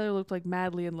JP and Taylor looked like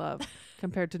madly in love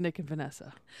compared to Nick and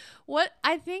Vanessa. What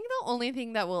I think the only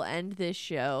thing that will end this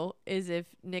show is if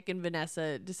Nick and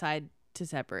Vanessa decide to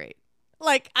separate.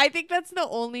 Like, I think that's the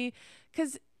only,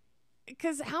 because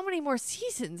how many more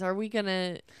seasons are we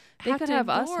gonna? They could have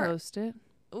us endure? host it.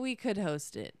 We could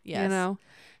host it. Yes. You know,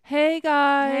 hey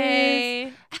guys,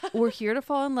 Hey. we're here to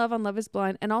fall in love on Love Is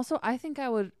Blind, and also I think I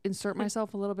would insert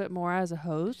myself a little bit more as a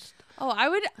host. Oh, why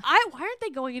aren't they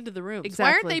going into the rooms? Why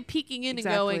aren't Exactly. they peeking in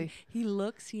Exactly. and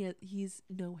going? He's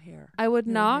no hair. I would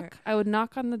No knock. hair. I would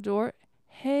knock on the door.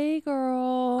 Hey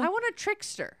girl. I want a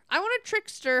trickster. I want a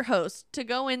trickster host to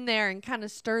go in there and kind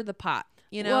of stir the pot.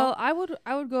 You know. Well,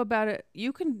 I would go about it.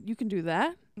 You can do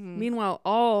that. Meanwhile,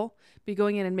 I'll be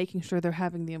going in and making sure they're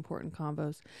having the important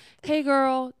combos. Hey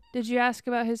girl, did you ask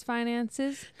about his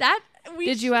finances?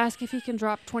 Did you ask if he can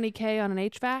drop 20K on an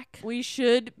HVAC? We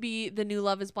should be the new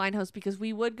Love Is Blind host because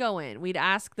we would go in. We'd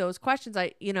ask those questions.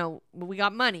 We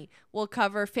got money. We'll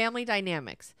cover family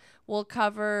dynamics. We'll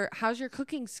cover how's your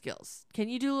cooking skills. Can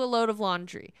you do a load of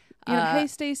laundry? Hey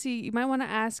Stacy, you might want to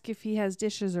ask if he has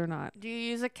dishes or not. Do you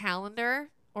use a calendar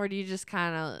or do you just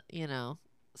kind of,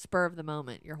 spur of the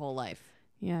moment your whole life?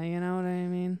 Yeah, you know what I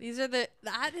mean.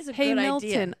 That is a Hey good Milton,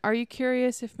 idea. are you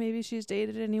curious if maybe she's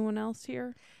dated anyone else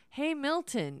here? Hey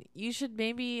Milton, you should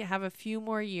maybe have a few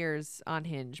more years on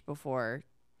Hinge before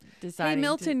deciding. Hey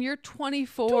Milton, you're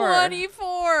 24.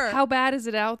 24. How bad is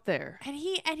it out there? And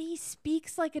he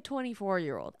speaks like a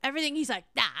 24-year-old. Everything he's like,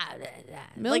 da, da, da.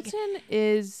 Milton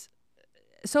is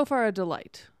so far a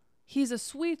delight. He's a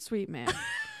sweet, sweet man.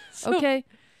 So- Okay.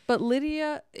 But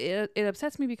Lydia, it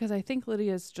upsets me because I think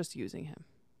Lydia's just using him.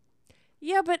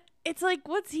 Yeah, but it's like,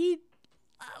 what's he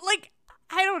like?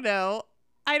 I don't know.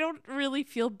 I don't really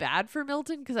feel bad for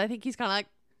Milton because I think he's kind of like,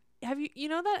 have you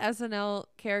know that SNL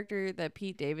character that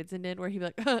Pete Davidson did where he'd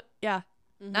be like, yeah,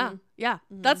 nah, yeah,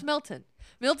 that's Milton.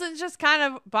 Milton's just kind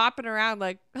of bopping around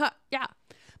like, yeah.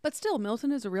 But still,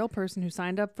 Milton is a real person who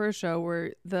signed up for a show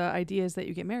where the idea is that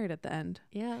you get married at the end.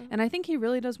 Yeah. And I think he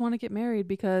really does want to get married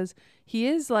because he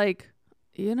is like,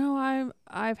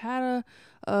 I've had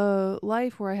a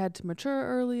life where I had to mature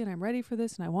early and I'm ready for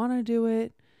this and I want to do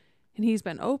it. And he's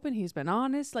been open. He's been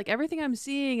honest. Like everything I'm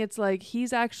seeing, it's like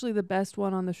he's actually the best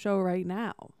one on the show right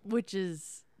now. Which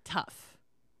is tough.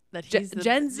 That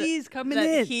Gen Z's coming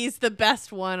in. He's the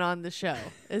best one on the show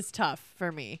is tough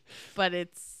for me. But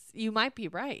you might be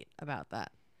right about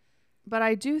that. But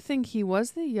I do think he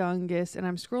was the youngest, and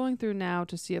I'm scrolling through now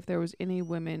to see if there was any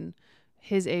women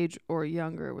his age or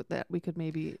younger with that we could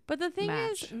maybe. But the thing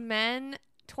match. is, men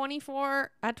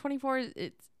 24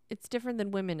 it's different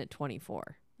than women at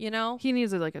 24. You know, He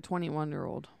needs like a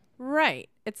 21-year-old. right?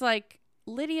 It's like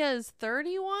Lydia is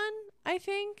 31, I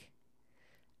think,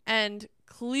 and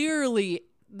clearly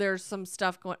there's some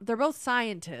stuff going. They're both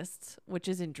scientists, which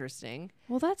is interesting.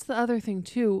 Well, that's the other thing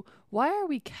too. Why are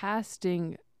we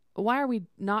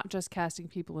not just casting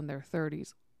people in their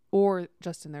 30s or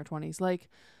just in their 20s? Like,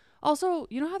 also,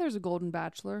 you know how there's a Golden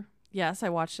Bachelor? Yes, I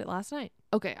watched it last night.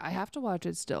 Okay, I have to watch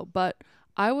it still, but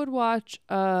I would watch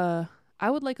I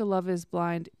would like a Love Is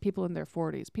Blind people in their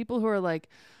 40s. People who are like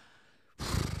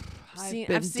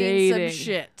I've seen some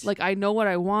shit. Like I know what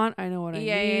I want, I know what I need.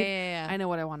 Yeah. I know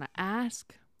what I want to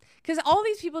ask. Because all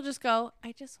these people just go,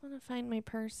 I just want to find my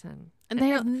person. And they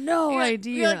have no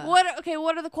idea. You're like,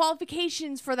 what are the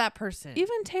qualifications for that person?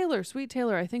 Even Taylor, sweet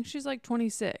Taylor, I think she's like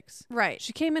 26. Right.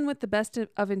 She came in with the best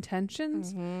of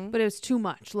intentions, but it was too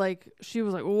much. Like she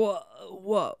was like,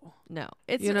 whoa. No,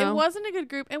 it know? wasn't a good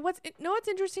group. And what's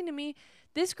interesting to me,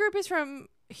 this group is from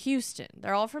Houston.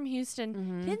 They're all from Houston.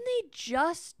 Didn't they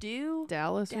just do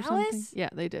Dallas or something? Yeah,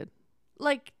 they did.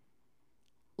 like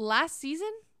last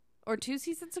season? Or 2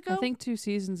 seasons ago? I think 2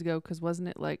 seasons ago, because wasn't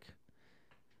it like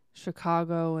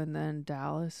Chicago and then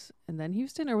Dallas and then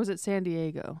Houston, or was it San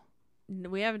Diego?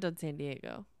 We haven't done San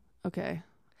Diego. Okay.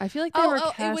 I feel like they were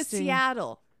casting... it was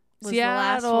Seattle. Was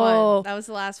Seattle. The last one. That was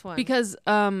the last one. Because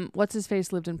what's his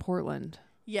face lived in Portland.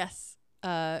 Yes.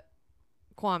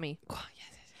 Kwame.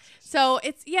 So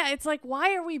it's like,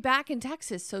 why are we back in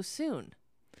Texas so soon?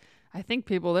 I think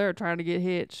people there are trying to get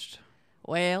hitched.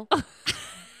 Well,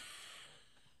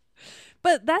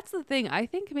 but that's the thing. I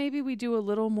think maybe we do a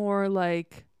little more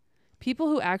like people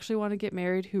who actually want to get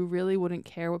married who really wouldn't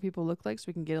care what people look like, so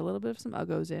we can get a little bit of some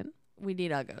uggos in. We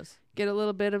need uggos. Get a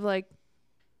little bit of like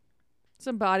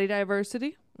some body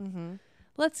diversity. Mm-hmm.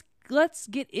 Let's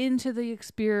get into the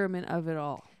experiment of it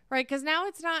all. Right, because now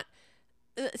it's not...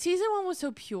 season 1 was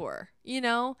so pure, you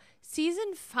know?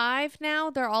 Season 5 now,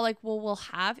 they're all like, well, we'll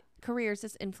have careers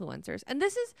as influencers. And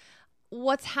this is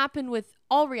what's happened with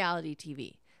all reality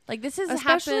TV. Like, this is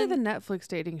especially the Netflix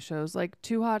dating shows, like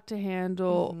Too Hot to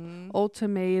Handle,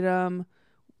 Ultimatum,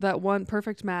 that one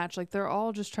Perfect Match. Like, they're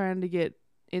all just trying to get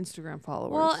Instagram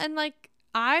followers. Well, and like,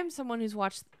 I'm someone who's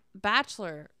watched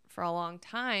Bachelor for a long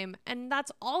time, and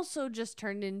that's also just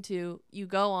turned into you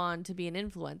go on to be an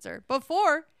influencer.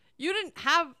 Before,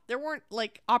 there weren't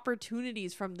like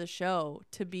opportunities from the show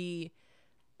to be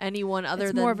anyone other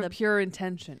it's than more of a pure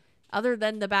intention. Other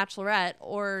than the Bachelorette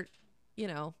or, you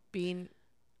know, being...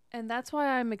 And that's why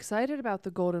I'm excited about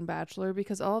the Golden Bachelor,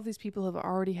 because all of these people have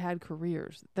already had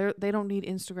careers. They don't need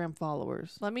Instagram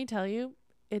followers. Let me tell you,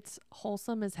 it's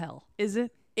wholesome as hell. Is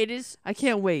it? It is. I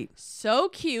can't wait. So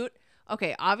cute.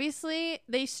 Okay, obviously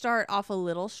they start off a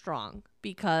little strong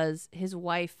because his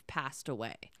wife passed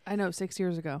away. I know, 6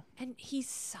 years ago. And he's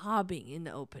sobbing in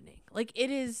the opening. Like, it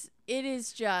is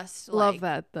just love like,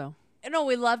 that though. No,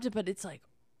 we loved it, but it's like,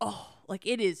 oh, like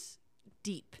it is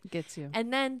deep. Gets you.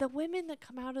 And then the women that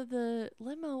come out of the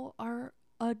limo are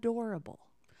adorable.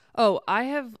 Oh, I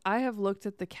have looked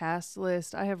at the cast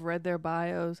list. I have read their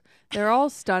bios. They're all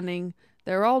stunning.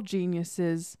 They're all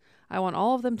geniuses. I want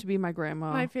all of them to be my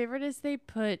grandma. My favorite is they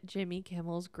put Jimmy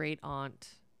Kimmel's great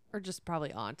aunt, or just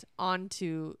probably aunt,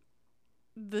 onto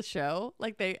the show,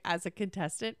 like they as a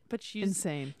contestant. But she's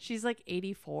insane. She's like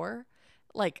 84,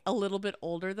 like a little bit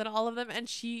older than all of them, and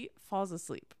she falls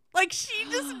asleep. Like, she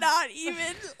does not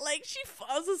even, like, she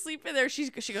falls asleep in there. She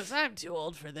goes, I'm too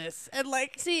old for this. And,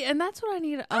 like... See, and that's what I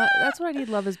need. That's what I need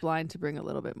Love is Blind to bring a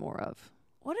little bit more of.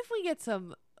 What if we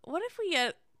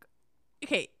get...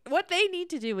 Okay, what they need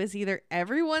to do is either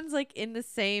everyone's, like, in the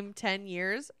same 10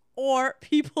 years, or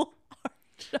people are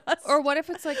just... Or what if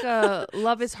it's like a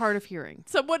Love is Hard of Hearing?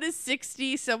 Someone is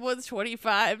 60, someone's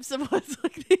 25, someone's,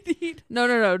 like, they need...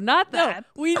 No, not that.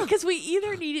 No, because we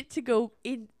either need it to go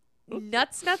in...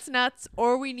 nuts,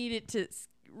 or we need it to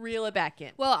reel it back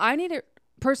in. Well, I need it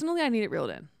personally. I need it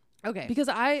reeled in. Okay, because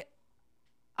I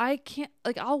can't,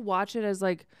 like, I'll watch it as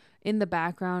like in the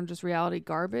background, just reality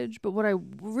garbage. But what I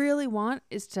really want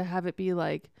is to have it be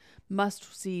like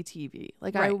must see TV.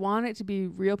 Like, right. I want it to be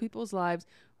real people's lives,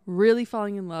 really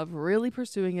falling in love, really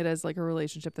pursuing it as like a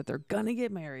relationship that they're gonna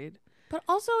get married. But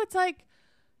also, it's like,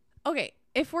 okay,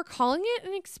 if we're calling it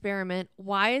an experiment,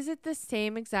 why is it the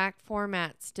same exact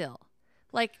format still?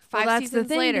 Like 5 that's seasons the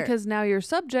thing, later. Because now your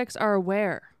subjects are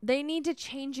aware. They need to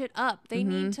change it up. They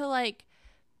need to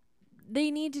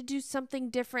they need to do something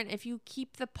different. If you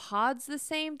keep the pods the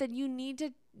same, then you need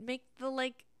to make the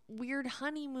like weird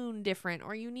honeymoon different,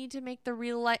 or you need to make the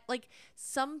real life, like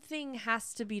something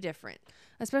has to be different.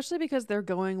 Especially because they're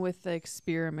going with the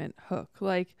experiment hook.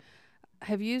 Like,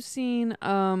 have you seen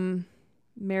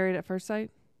Married at First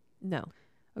Sight? No.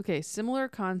 Okay, similar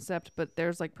concept, but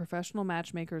there's like professional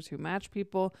matchmakers who match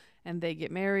people and they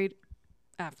get married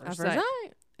at first sight.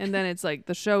 And then it's like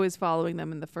the show is following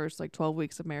them in the first like 12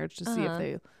 weeks of marriage to see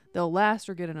if they'll last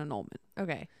or get an annulment.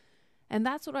 Okay. And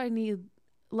that's what I need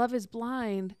Love is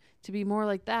Blind to be more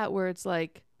like that, where it's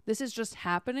like this is just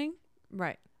happening.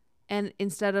 Right. And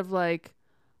instead of like,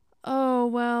 oh,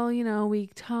 well, you know, we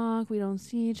talk, we don't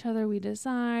see each other, we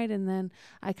decide, and then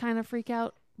I kind of freak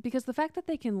out because the fact that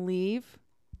they can leave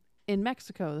in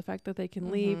Mexico, the fact that they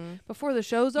can leave before the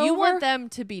show's over. You want them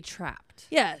to be trapped.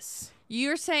 Yes.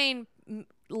 You're saying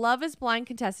Love is Blind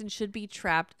contestants should be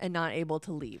trapped and not able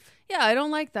to leave. Yeah, I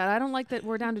don't like that. I don't like that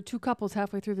we're down to 2 couples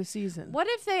halfway through the season. What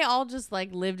if they all just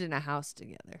like lived in a house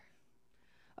together?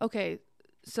 Okay.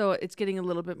 So it's getting a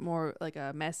little bit more like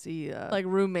a messy, like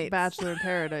roommates, Bachelor in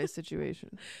Paradise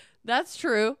situation. That's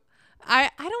true. I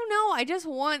don't know. I just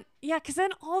want, because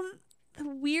then the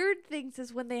weird things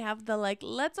is when they have the like,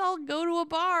 let's all go to a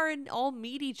bar and all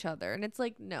meet each other. And it's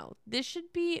like, no, this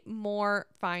should be more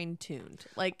fine tuned.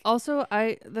 Like, Also,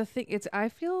 I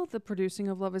feel the producing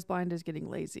of Love is Blind is getting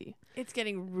lazy. it's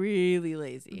getting really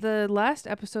lazy. The last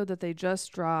episode that they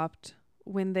just dropped,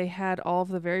 when they had all of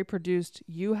the very produced,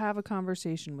 you have a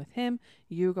conversation with him,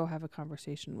 you go have a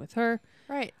conversation with her.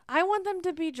 Right. I want them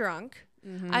to be drunk.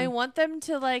 Mm-hmm. I want them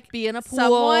to like Be in a pool.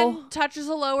 someone touches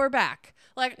a lower back.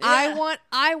 Like Yeah.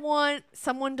 I want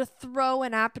someone to throw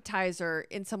an appetizer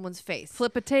in someone's face.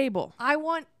 Flip a table.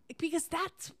 Because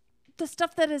that's the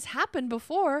stuff that has happened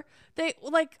before. They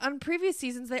like on previous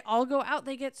seasons they all go out,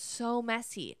 they get so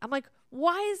messy. I'm like,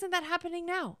 why isn't that happening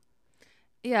now?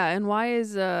 Yeah, and why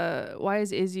is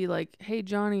Izzy like, hey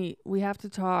Johnny, we have to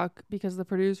talk because the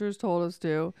producers told us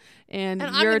to, and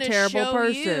And you're I'm a gonna terrible show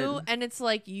person. you, and it's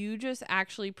like you just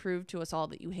actually proved to us all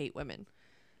that you hate women.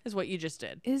 Is what you just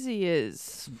did. Izzy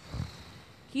is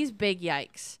He's big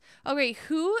yikes. Okay,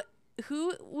 who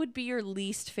would be your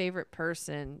least favorite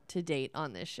person to date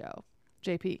on this show?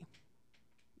 JP.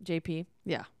 JP?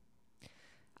 Yeah.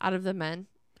 Out of the men?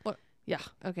 What? Yeah.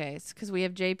 Okay, because we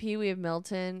have JP, we have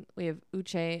Milton, we have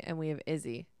Uche, and we have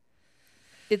Izzy.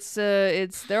 It's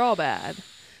they're all bad.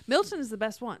 Milton is the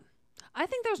best one. I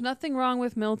think there's nothing wrong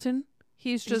with Milton.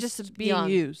 He's just being young.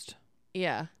 used.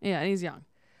 Yeah. Yeah, and he's young.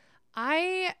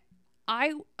 I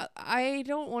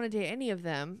don't want to date any of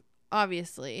them,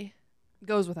 obviously.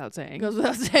 Goes without saying. Goes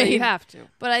without But saying. you have to.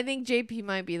 But I think JP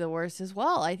might be the worst as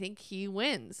well. I think he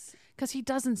wins. Because he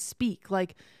doesn't speak.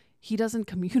 Like, he doesn't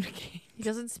communicate. He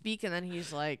doesn't speak, and then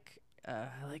he's like, I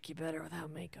like you better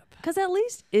without makeup. Because at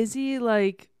least Izzy,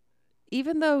 like,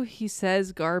 even though he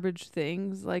says garbage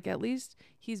things, like, at least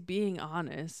he's being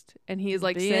honest. And he's,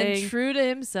 like, being saying... true to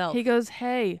himself. He goes,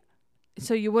 hey,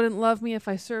 so you wouldn't love me if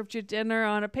I served you dinner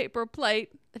on a paper plate?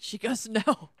 And she goes,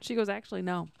 no. She goes, actually,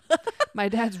 no. My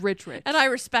dad's rich. And I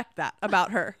respect that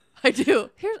about her. I do.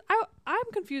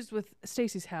 I'm confused with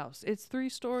Stacy's house. It's 3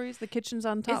 stories. The kitchen's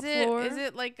on top floor. Is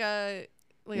it like a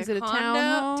Is a it a condo?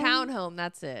 townhome? Townhome,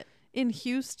 that's it. In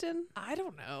Houston? I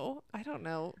don't know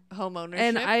home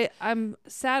ownership. And I'm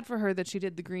sad for her that she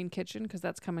did the green kitchen because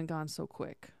that's come and gone so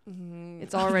quick. Mhm.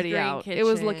 It's already Green out. It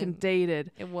was looking kitchen.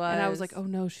 dated. It was. And I was like, oh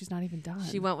no, she's not even done.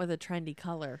 She went with a trendy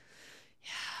color. Yeah.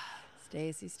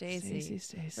 Stacy. Stacy.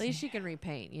 At least she can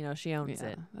repaint. You know, she owns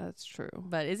it. That's true.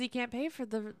 But Izzy can't pay for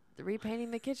the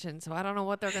repainting the kitchen, so I don't know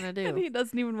what they're gonna do. And he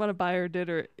doesn't even want to buy her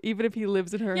dinner, even if he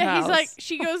lives in her Yeah, house. he's like,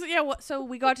 she goes, yeah, so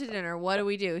we got to dinner. What do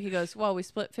we do? He goes, well, we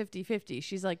split 50-50.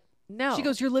 She's like, no. She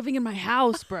goes, you're living in my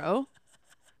house, bro.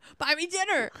 buy me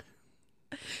dinner.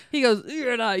 He goes,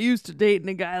 you're not used to dating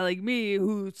a guy like me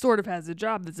who sort of has a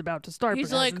job that's about to start. He's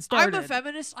but like, hasn't started. I'm a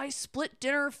feminist. I split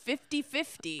dinner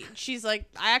 50-50. She's like,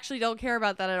 I actually don't care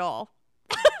about that at all.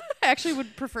 I actually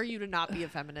would prefer you to not be a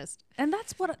feminist. And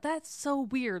that's so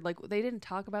weird. Like, they didn't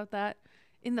talk about that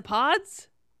in the pods,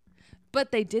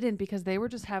 but they didn't because they were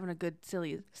just having a good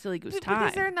silly goose time.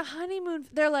 Because they're in the honeymoon.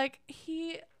 They're like,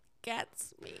 he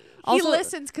gets me. Also- he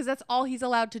listens because that's all he's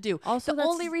allowed to do. Also, the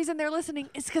that's- only reason they're listening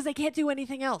is because they can't do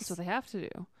anything else. That's what they have to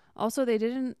do. Also,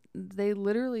 they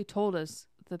literally told us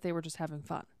that they were just having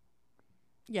fun.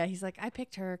 Yeah, he's like, I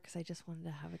picked her because I just wanted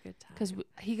to have a good time. Because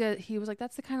he was like,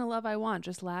 that's the kind of love I want,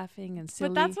 just laughing and silly.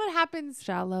 But that's what happens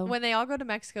shallow. when they all go to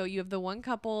Mexico. You have the one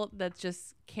couple that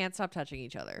just can't stop touching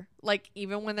each other. Like,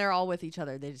 even when they're all with each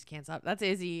other, they just can't stop. That's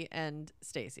Izzy and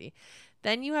Stacy.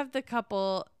 Then you have the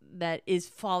couple that is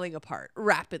falling apart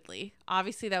rapidly.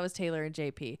 Obviously, that was Taylor and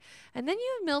JP. And then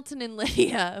you have Milton and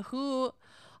Lydia, who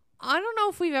I don't know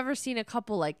if we've ever seen a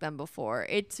couple like them before.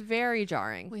 It's very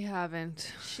jarring. We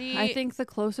haven't. She, I think the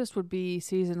closest would be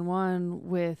season 1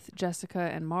 with Jessica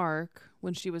and Mark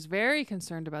when she was very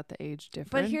concerned about the age difference.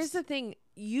 But here's the thing.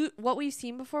 What we've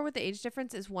seen before with the age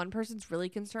difference is one person's really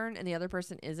concerned and the other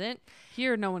person isn't.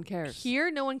 Here, no one cares.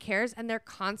 Here, no one cares, and they're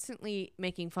constantly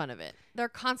making fun of it. They're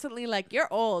constantly like, you're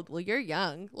old. Well, you're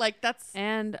young. Like, that's...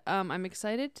 And I'm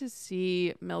excited to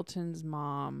see Milton's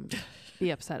mom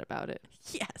be upset about it.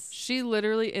 Yes. She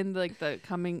literally, in like the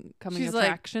coming She's like-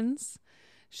 attractions,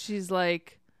 she's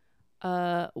like,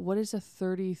 what is a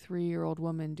 33-year-old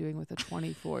woman doing with a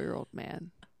 24-year-old man?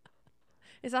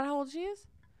 Is that how old she is?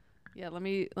 Yeah, let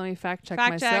me fact check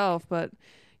Fact check. myself. But,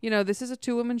 this is a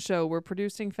 2-woman show. We're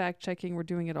producing, fact checking. We're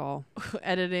doing it all.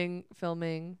 Editing,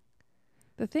 filming.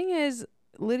 The thing is,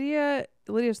 Lydia's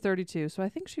 32, so I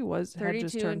think she had just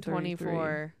 32 turned and 23.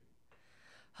 24.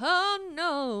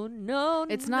 Oh, no.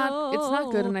 It's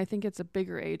not good, and I think it's a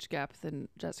bigger age gap than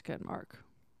Jessica and Mark.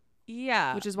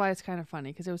 Yeah. Which is why it's kind of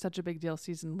funny, because it was such a big deal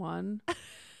season 1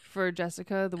 for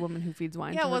Jessica, the woman who feeds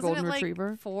wine Yeah, to her wasn't golden it like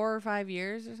retriever. 4 or 5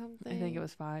 years or something? I think it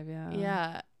was 5. Yeah.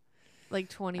 Yeah, like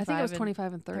 25. I think it was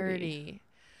 25 and 30.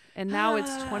 And now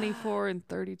it's 24 and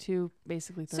 32,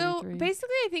 basically 33. So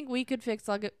basically, I think we could fix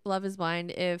Love Is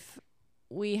Blind if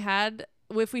we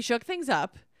shook things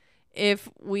up, if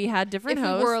we had different if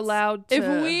hosts, we were allowed to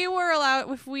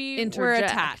if we were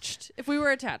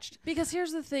attached. Because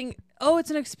here's the thing. Oh, it's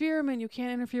an experiment. You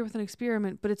can't interfere with an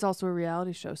experiment, but it's also a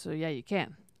reality show. So yeah, you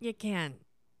can. You can.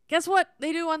 Guess what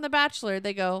they do on The Bachelor?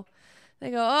 They go,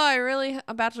 oh,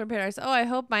 a Bachelor in Paradise. Oh, I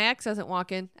hope my ex doesn't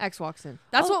walk in. Ex walks in.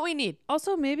 That's what we need.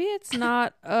 Also, maybe it's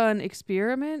not an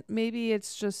experiment. Maybe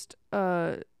it's just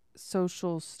a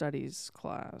social studies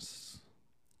class.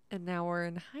 And now we're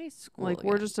in high school. Like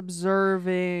we're just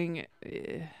observing.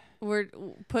 We're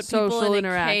put social people in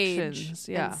interactions. a cage,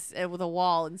 Yeah, and with a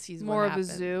wall and sees more what of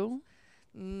happens. a zoo.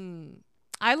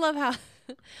 I love how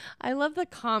I love the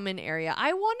common area.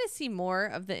 I want to see more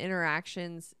of the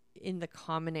interactions in the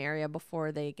common area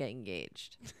before they get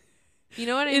engaged. You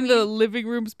know what I mean? In the living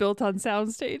rooms built on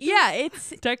sound stages. Yeah, it's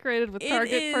decorated with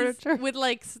Target furniture. With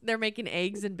like they're making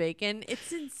eggs and bacon.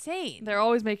 It's insane. They're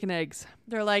always making eggs.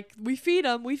 They're like, we feed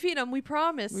them, we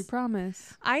promise. We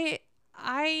promise.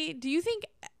 Do you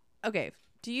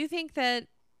think that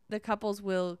the couples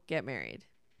will get married?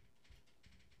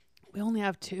 We only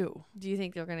have 2. Do you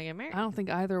think they're going to get married? I don't think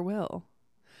either will.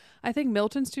 I think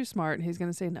Milton's too smart and he's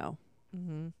going to say no.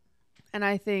 Mm-hmm. And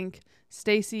I think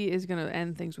Stacy is going to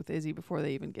end things with Izzy before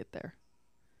they even get there.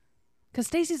 Because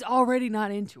Stacy's already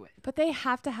not into it. But they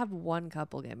have to have one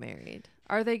couple get married.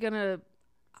 Are they going to...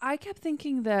 I kept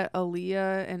thinking that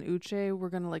Aaliyah and Uche were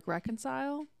going to like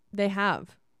reconcile. They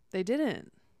have. They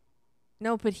didn't.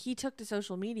 No, but he took to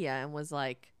social media and was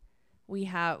like, we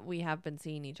have been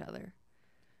seeing each other.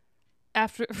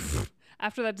 After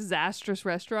that disastrous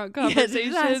restaurant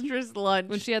conversation. Disastrous lunch.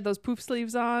 When she had those poof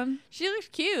sleeves on. She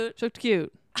looked cute. She looked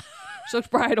cute. She looked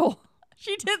bridal.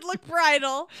 She did look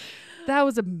bridal. That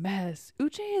was a mess.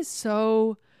 Uche is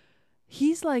so...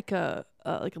 He's like a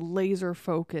laser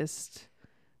focused...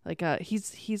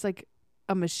 He's like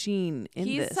a machine in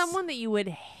this. He's someone that you would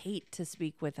hate to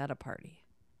speak with at a party.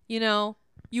 You know?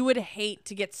 You would hate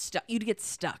to get stuck. You'd get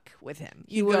stuck with him.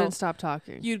 You wouldn't stop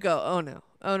talking. You'd go, oh no,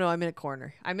 I'm in a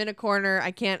corner.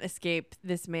 I can't escape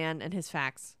this man and his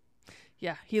facts.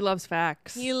 Yeah, he loves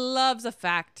facts. He loves a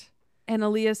fact. And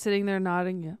Aaliyah's sitting there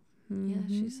nodding. Yeah, yeah,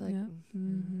 she's like,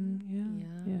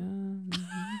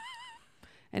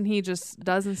 and he just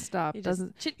doesn't stop.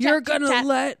 You're gonna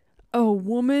let a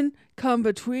woman come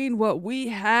between what we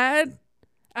had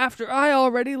after I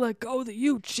already let go that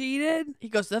you cheated? He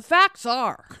goes, the facts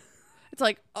are. It's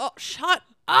like, oh, shut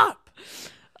up.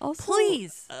 Also,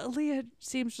 please. Aaliyah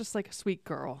seems just like a sweet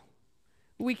girl.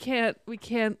 We can't,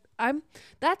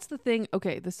 that's the thing.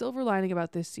 Okay. The silver lining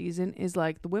about this season is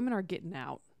like the women are getting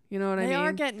out. You know what I mean? They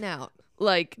are getting out.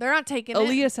 Like, they're not taking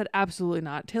Aaliyah said absolutely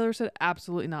not. Taylor said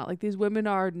absolutely not. Like, these women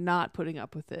are not putting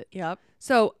up with it. Yep.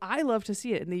 So I love to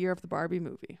see it in the year of the Barbie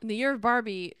movie. In the year of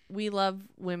Barbie, we love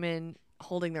women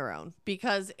holding their own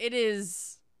because it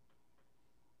is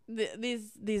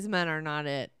these men are not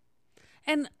it.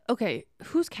 And okay,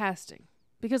 who's casting?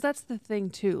 Because that's the thing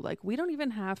too. Like, we don't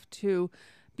even have to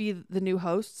be the new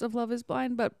hosts of Love Is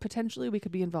Blind, but potentially we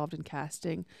could be involved in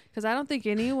casting because I don't think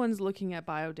anyone's looking at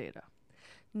bio data.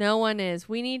 No one is.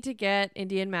 We need to get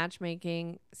Indian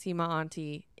matchmaking Seema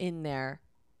Auntie in there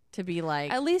to be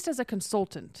like, at least as a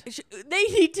consultant. They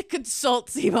need to consult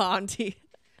Seema Auntie.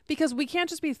 Because we can't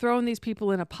just be throwing these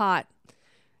people in a pot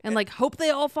and like hope they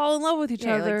all fall in love with each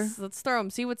other. Like, let's throw them,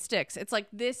 see what sticks. It's like,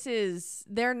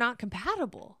 they're not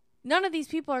compatible. None of these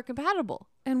people are compatible.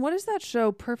 And what is that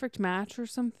show, Perfect Match or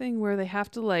something, where they have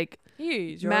to like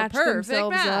match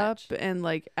themselves up and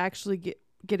like actually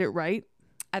get it right?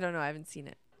 I don't know. I haven't seen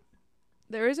it.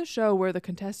 There is a show where the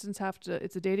contestants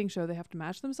it's a dating show. They have to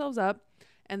match themselves up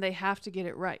and they have to get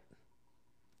it right.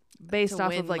 Based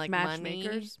off of like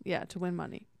matchmakers. Money? Yeah, to win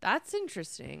money. That's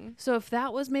interesting. So if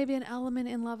that was maybe an element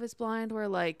in Love Is Blind where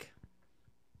like,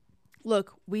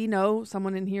 look, we know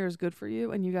someone in here is good for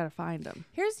you and you got to find them.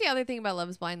 Here's the other thing about Love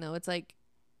Is Blind though. It's like,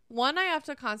 one, I have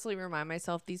to constantly remind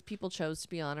myself these people chose to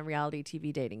be on a reality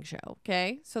TV dating show.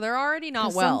 Okay. So they're already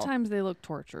not well. Sometimes they look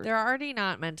tortured. They're already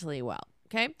not mentally well.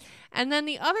 Okay. And then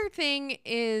the other thing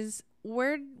is,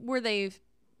 where were they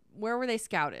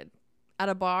scouted? At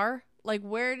a bar? Like,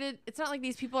 it's not like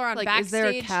these people are on like, Backstage. Is there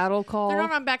a cattle call? They're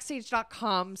not on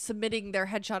Backstage.com submitting their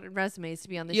headshot and resumes to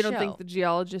be on the show. You don't think the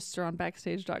geologists are on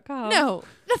Backstage.com? No,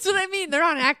 that's what I mean. They're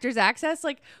on Actors Access.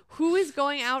 Like, who is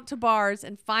going out to bars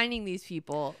and finding these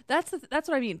people? That's what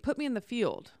I mean. Put me in the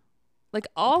field. Like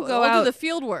I'll go I'll out. do the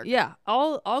field work. Yeah,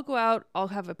 I'll go out. I'll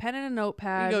have a pen and a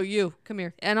notepad. You come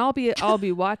here. And I'll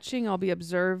be watching. I'll be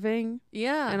observing.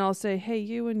 Yeah. And I'll say, hey,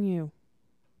 you and you.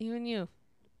 You and you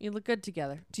look good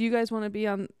together. Do you guys want to be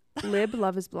on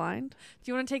Love is Blind?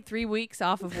 Do you want to take 3 weeks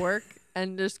off of work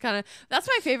and just kind of? That's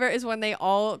my favorite is when they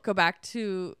all go back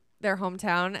to their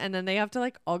hometown and then they have to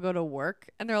like all go to work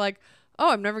and they're like,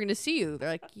 oh, I'm never gonna see you. They're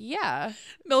like, yeah.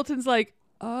 Milton's like,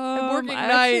 I'm working I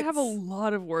nights. actually have a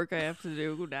lot of work I have to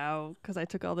do now because I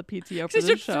took all the PTO for I the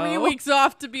took show. 3 weeks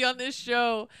off to be on this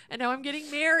show, and now I'm getting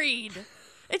married.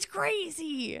 It's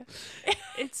crazy.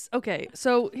 It's okay.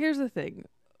 So here's the thing: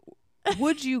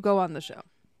 would you go on the show?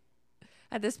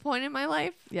 At this point in my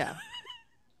life, Yeah.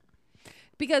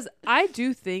 Because I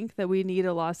do think that we need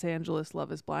a Los Angeles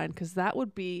Love is Blind because that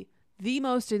would be the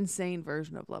most insane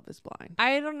version of Love is Blind.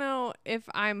 I don't know if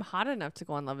I'm hot enough to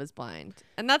go on Love is Blind.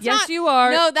 And that's Yes, not, you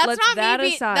are. No, that's Let's not that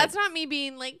me. aside. That's not me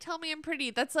being like, tell me I'm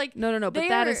pretty. That's like, No. But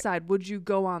that they're- aside, would you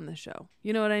go on the show?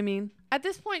 You know what I mean? at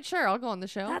this point, sure, I'll go on the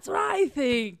show. That's what I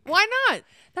think. Why not?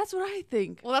 That's what I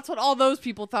think. Well, that's what all those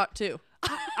people thought too.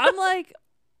 I'm like,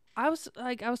 I was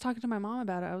talking to my mom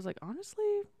about it. I was like, honestly,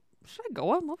 should I go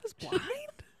on Love is Blind?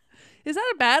 Is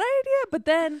that a bad idea? But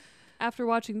then after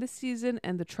watching this season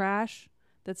and the trash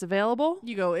that's available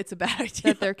You go, it's a bad idea.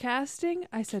 that they're casting,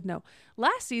 I said no.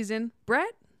 Last season,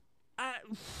 Brett,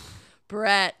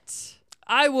 Brett.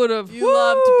 I would have. You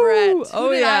loved Brett. Who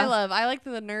Oh did yeah. I love? I liked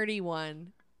the nerdy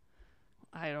one.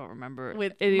 I don't remember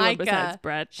With anyone Micah. besides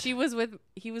Brett. He was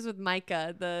with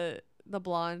Micah, the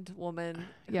blonde woman.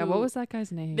 Yeah, who- what was that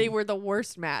guy's name? They were the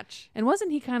worst match. And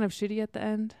wasn't he kind of shitty at the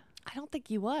end? I don't think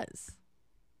he was.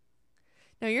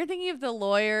 No, you're thinking of the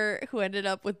lawyer who ended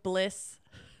up with Bliss.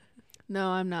 No,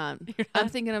 I'm not. I'm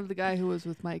thinking of the guy who was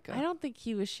with Micah. I don't think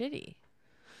he was shitty.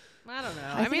 I don't know.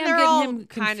 I mean, think they're I'm all getting him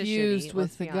kind of confused shitty, with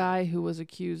let's the be guy honest. who was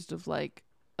accused of like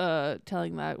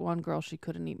telling that one girl she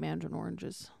couldn't eat mandarin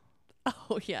oranges.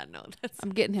 Oh yeah, no, that's I'm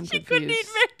getting him she confused. couldn't eat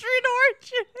mandarin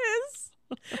oranges,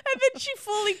 and then she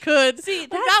fully could. See, Like,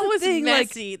 that's that the was thing, like,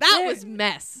 messy. That there- was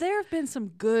mess. There have been some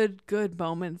good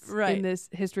moments Right. in this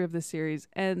history of this series,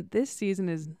 and this season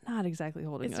is not exactly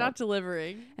holding It's up. not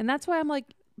delivering. And that's why I'm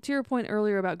like, to your point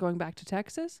earlier about going back to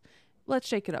Texas, let's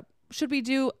shake it up. Should we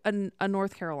do a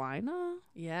North Carolina?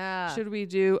 Yeah. Should we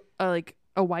do a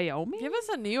Wyoming? Give us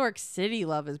a New York City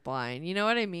Love is Blind. You know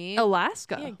what I mean?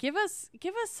 Alaska. Yeah, give us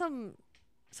some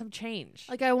change.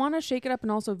 Like I want to shake it up,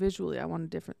 and also visually, I want a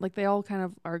different. Like they all kind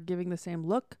of are giving the same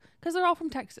look because they're all from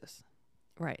Texas.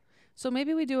 Right. So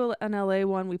maybe we do an LA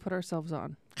one. We put ourselves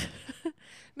on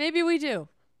Maybe we do.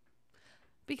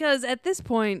 because at this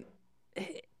point,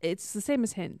 it's the same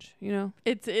as Hinge. You know,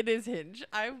 It is Hinge.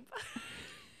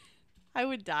 I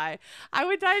would die. I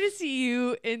would die to see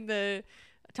you in the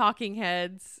Talking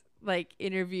Heads like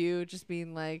interview, just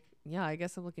being like, "Yeah, I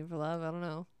guess I'm looking for love. I don't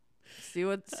know. See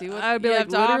what I'd be you like, have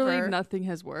to literally offer." nothing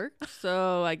has worked,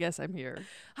 so I guess I'm here.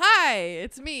 Hi,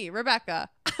 it's me, Rebecca.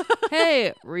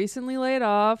 Hey, recently laid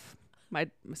off. My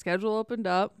schedule opened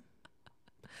up,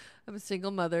 I'm a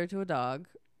single mother to a dog.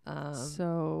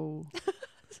 so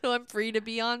So I'm free to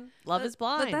be on Love is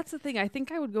Blind. But that's the thing. I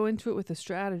think I would go into it with a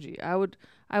strategy. I would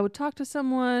talk to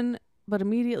someone, but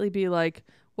immediately be like,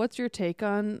 "What's your take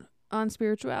on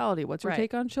spirituality? What's your Right.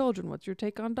 take on children? What's your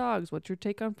take on dogs? What's your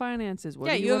take on finances? What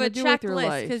yeah, do you you have want a to do with your checklist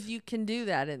life?" because you can do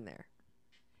that in there.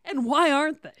 And why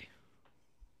aren't they?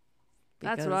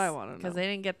 That's what I want to know. Because they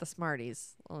didn't get the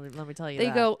Smarties. Let me tell you They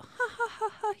that. go, "Ha ha ha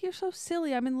ha! You're so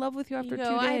silly. I'm in love with you after You 2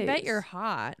 go, days." I bet you're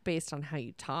hot based on how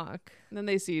you talk. And then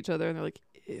they see each other and they're like,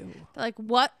 "Ew." They're like,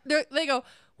 what? They go,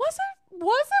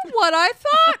 wasn't what I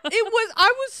thought.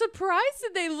 I was surprised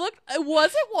that they looked. It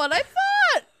wasn't what I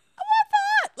thought.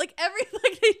 Like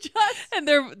they just And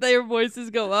their voices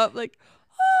go up like,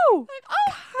 "Oh, like,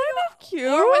 oh, kind of cute."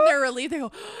 or when they're relieved, they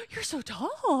go, oh, "You're so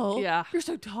tall. Yeah. you're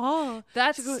so tall."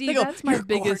 That's She goes- see, they go, that's my "You're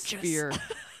biggest gorgeous." fear.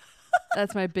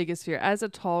 That's my biggest fear. As a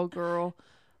tall girl,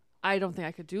 I don't think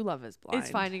I could do Love is Blind.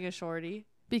 It's finding a shorty,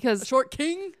 a because short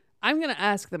king. I'm gonna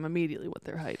ask them immediately what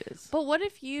their height is. But what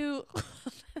if you?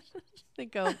 They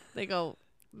go.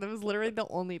 That was literally the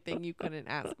only thing you couldn't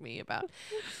ask me about.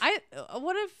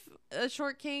 What if a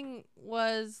short king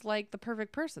was like the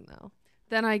perfect person though?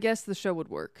 Then I guess the show would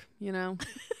work. You know,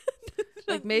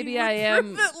 like maybe You I would am.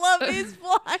 prove that Love is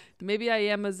Blind. Maybe I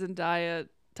am a Zendaya,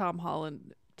 Tom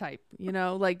Holland type. You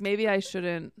know, like maybe I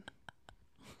shouldn't.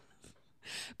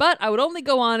 But I would only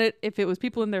go on it if it was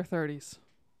people in their 30s.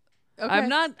 Okay.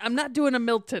 I'm not doing a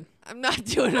Milton. I'm not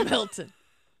doing a Milton.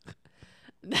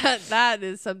 That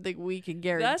is something we can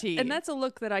guarantee. And that's a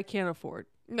look that I can't afford.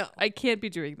 no. I can't be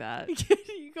doing that.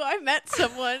 You go, I met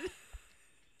someone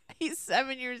He's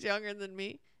 7 years younger than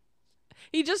me.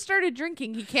 He just started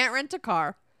drinking. He can't rent a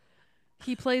car.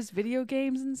 He plays video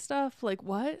games and stuff. Like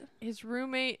what? His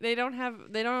roommate, they don't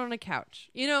own a couch.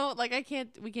 You know, like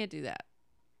we can't do that.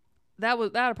 That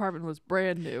apartment was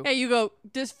brand new. Hey, you go,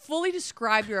 just fully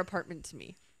describe your apartment to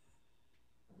me.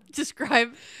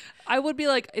 Describe. I would be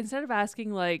like, instead of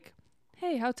asking like,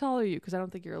 hey, how tall are you? Because I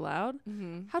don't think you're allowed.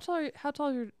 Mm-hmm. How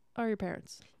tall are your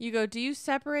parents? You go, do you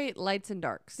separate lights and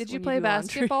darks? Did you when play do laundry?"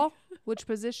 basketball? Which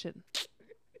position?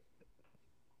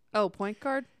 Oh, point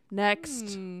guard?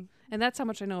 Next. Hmm. And that's how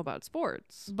much I know about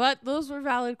sports. But those were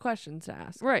valid questions to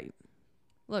ask. Right.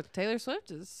 Look, Taylor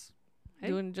Swift is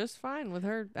doing just fine with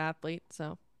her athlete,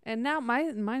 so. And now my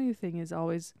new thing is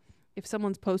always, if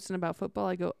someone's posting about football,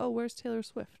 I go, oh, where's Taylor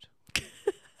Swift?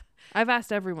 I've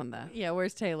asked everyone that. Yeah,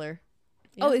 where's Taylor?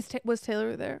 Oh, Yeah. was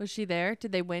Taylor there? Was she there?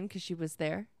 Did they win because she was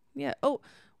there? Yeah. Oh,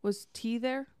 was T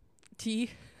there?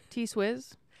 T. T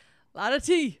Swizz? A lot of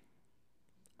tea.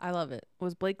 I love it.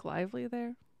 Was Blake Lively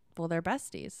there? Well, they're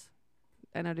besties.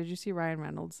 I know. Did you see Ryan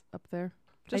Reynolds up there?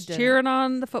 Just didn't. cheering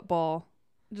on the football.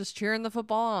 Just cheering the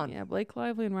football on. Yeah, Blake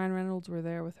Lively and Ryan Reynolds were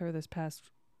there with her this past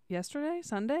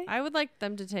Sunday. I would like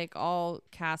them to take all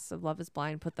casts of Love is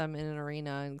Blind, put them in an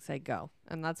arena and say go.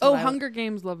 And that's Oh, what Hunger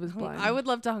Games Love is Blind. I would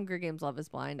love to Hunger Games Love is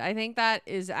Blind. I think that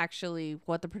is actually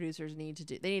what the producers need to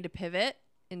do. They need to pivot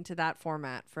into that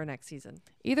format for next season.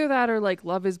 Either that or like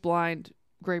Love is Blind,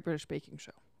 Great British Baking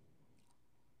Show.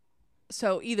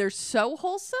 So either so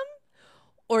wholesome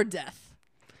or death.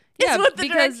 Yeah, is what the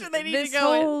because direction they need this to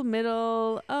go in. whole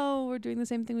middle, oh, we're doing the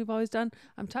same thing we've always done.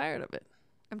 I'm tired of it.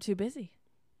 I'm too busy.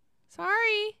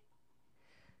 Sorry.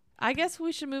 I guess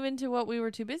we should move into what we were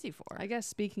too busy for. I guess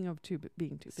speaking of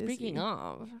being too busy. Speaking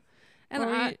of. And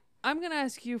Well, I'm going to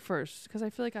ask you first because I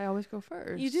feel like I always go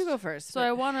first. You do go first. So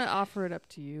I want to offer it up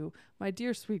to you, my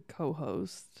dear sweet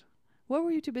co-host. What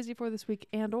were you too busy for this week,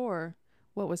 and or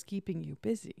what was keeping you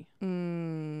busy?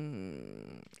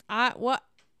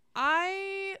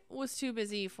 I was too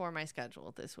busy for my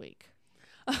schedule this week.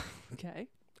 Okay.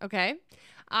 Okay.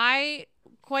 I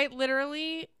quite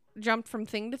literally jumped from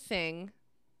thing to thing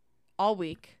all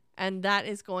week, and that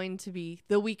is going to be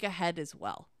the week ahead as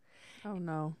well. Oh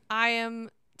no. I am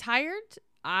tired.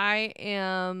 I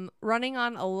am running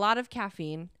on a lot of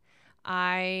caffeine.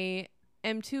 I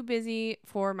am too busy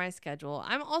for my schedule.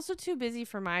 I'm also too busy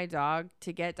for my dog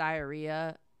to get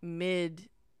diarrhea mid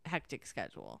hectic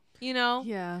schedule. You know?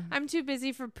 Yeah. I'm too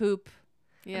busy for poop.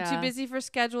 Yeah. I'm too busy for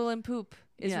schedule, and poop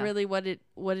is Yeah. really what it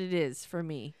is for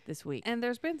me this week. And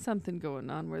there's been something going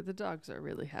on where the dogs are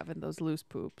really having those loose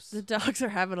poops. The dogs are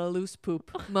having a loose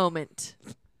poop moment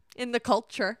in the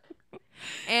culture.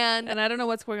 And I don't know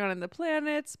what's going on in the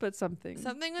planets, but something.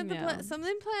 something with Yeah.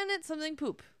 something planet, something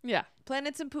poop. Yeah.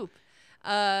 Planets and poop.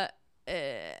 And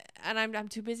I'm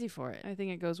too busy for it. I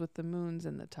think it goes with the moons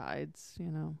and the tides,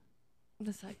 you know.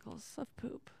 The cycles of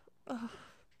poop. Ugh.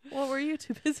 What were you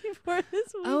too busy for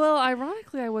this week? Oh, well,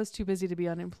 ironically, I was too busy to be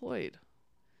unemployed.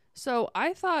 So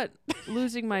I thought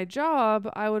losing my job,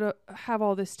 I would have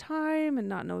all this time and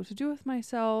not know what to do with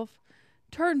myself.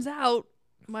 Turns out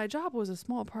my job was a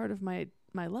small part of my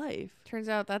life. Turns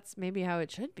out that's maybe how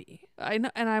it should be. I know,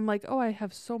 and I'm like, oh, I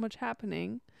have so much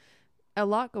happening, a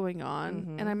lot going on,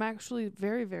 Mhm. and I'm actually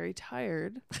very, very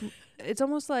tired. It's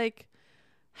almost like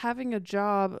having a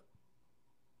job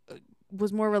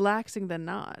was more relaxing than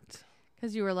not.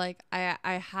 Because you were like, I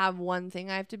have one thing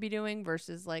I have to be doing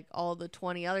versus like all the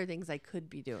 20 other things I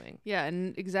could be doing. Yeah,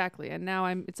 and exactly. And now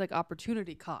it's like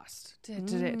opportunity cost to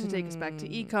take us back to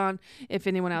Mm. econ. If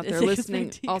anyone out To there take us back listening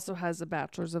to econ. also has a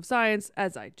bachelor's of science,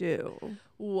 as I do.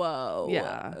 Whoa.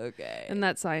 Yeah. Okay. And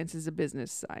that science is a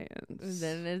business science.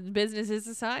 then business is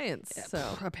a science. Yeah,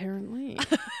 So apparently.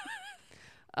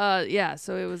 Yeah,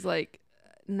 so it was like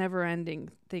never ending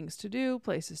things to do,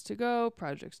 places to go,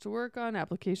 projects to work on,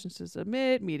 applications to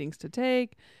submit, meetings to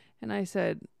take. And I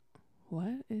said,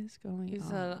 what is going you on?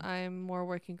 said I'm more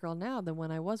working girl now than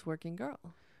when I was working girl.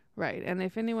 Right. And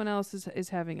if anyone else is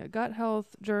having a gut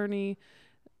health journey,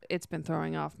 it's been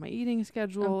throwing off my eating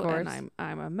schedule, Of course. and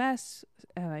I'm a mess.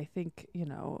 And I think,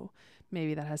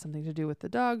 maybe that has something to do with the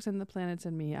dogs and the planets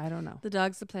and me. I don't know. The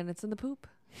dogs, the planets, and the poop.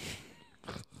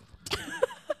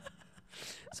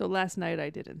 So last night I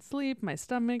didn't sleep. My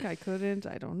stomach, I couldn't.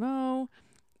 I don't know.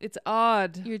 It's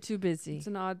odd. You're too busy. It's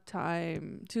an odd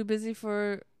time. Too busy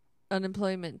for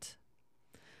unemployment.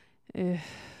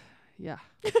 Yeah.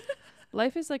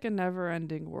 Life is like a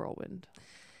never-ending whirlwind.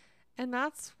 And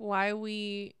that's why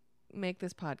we make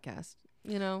this podcast.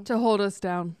 You know, To hold us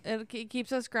down. it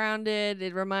keeps us grounded.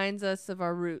 It reminds us of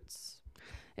our roots.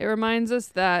 It reminds us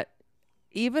that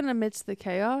even amidst the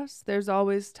chaos, there's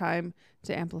always time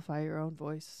to amplify your own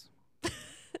voice.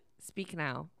 Speak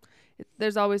now.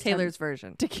 There's always Taylor's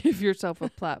version. to give yourself a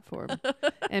platform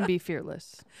and be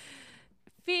fearless.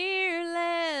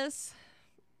 Fearless.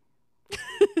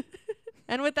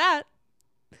 And with that,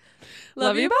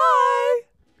 love you. Bye.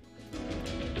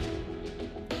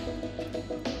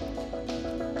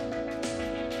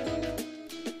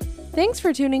 Thanks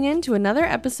for tuning in to another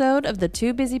episode of the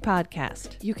Too Busy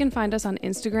Podcast. You can find us on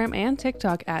Instagram and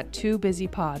TikTok at Too Busy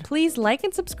Pod. Please like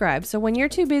and subscribe so when you're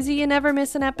too busy, you never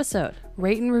miss an episode.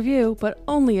 Rate and review, but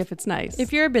only if it's nice.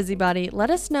 If you're a busybody, let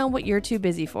us know what you're too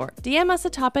busy for. DM us a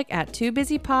topic at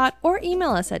TooBusyPod or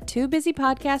email us at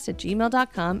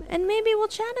toobusypodcast@gmail.com and maybe we'll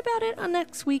chat about it on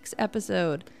next week's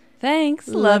episode. Thanks.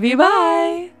 Love you.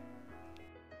 Bye.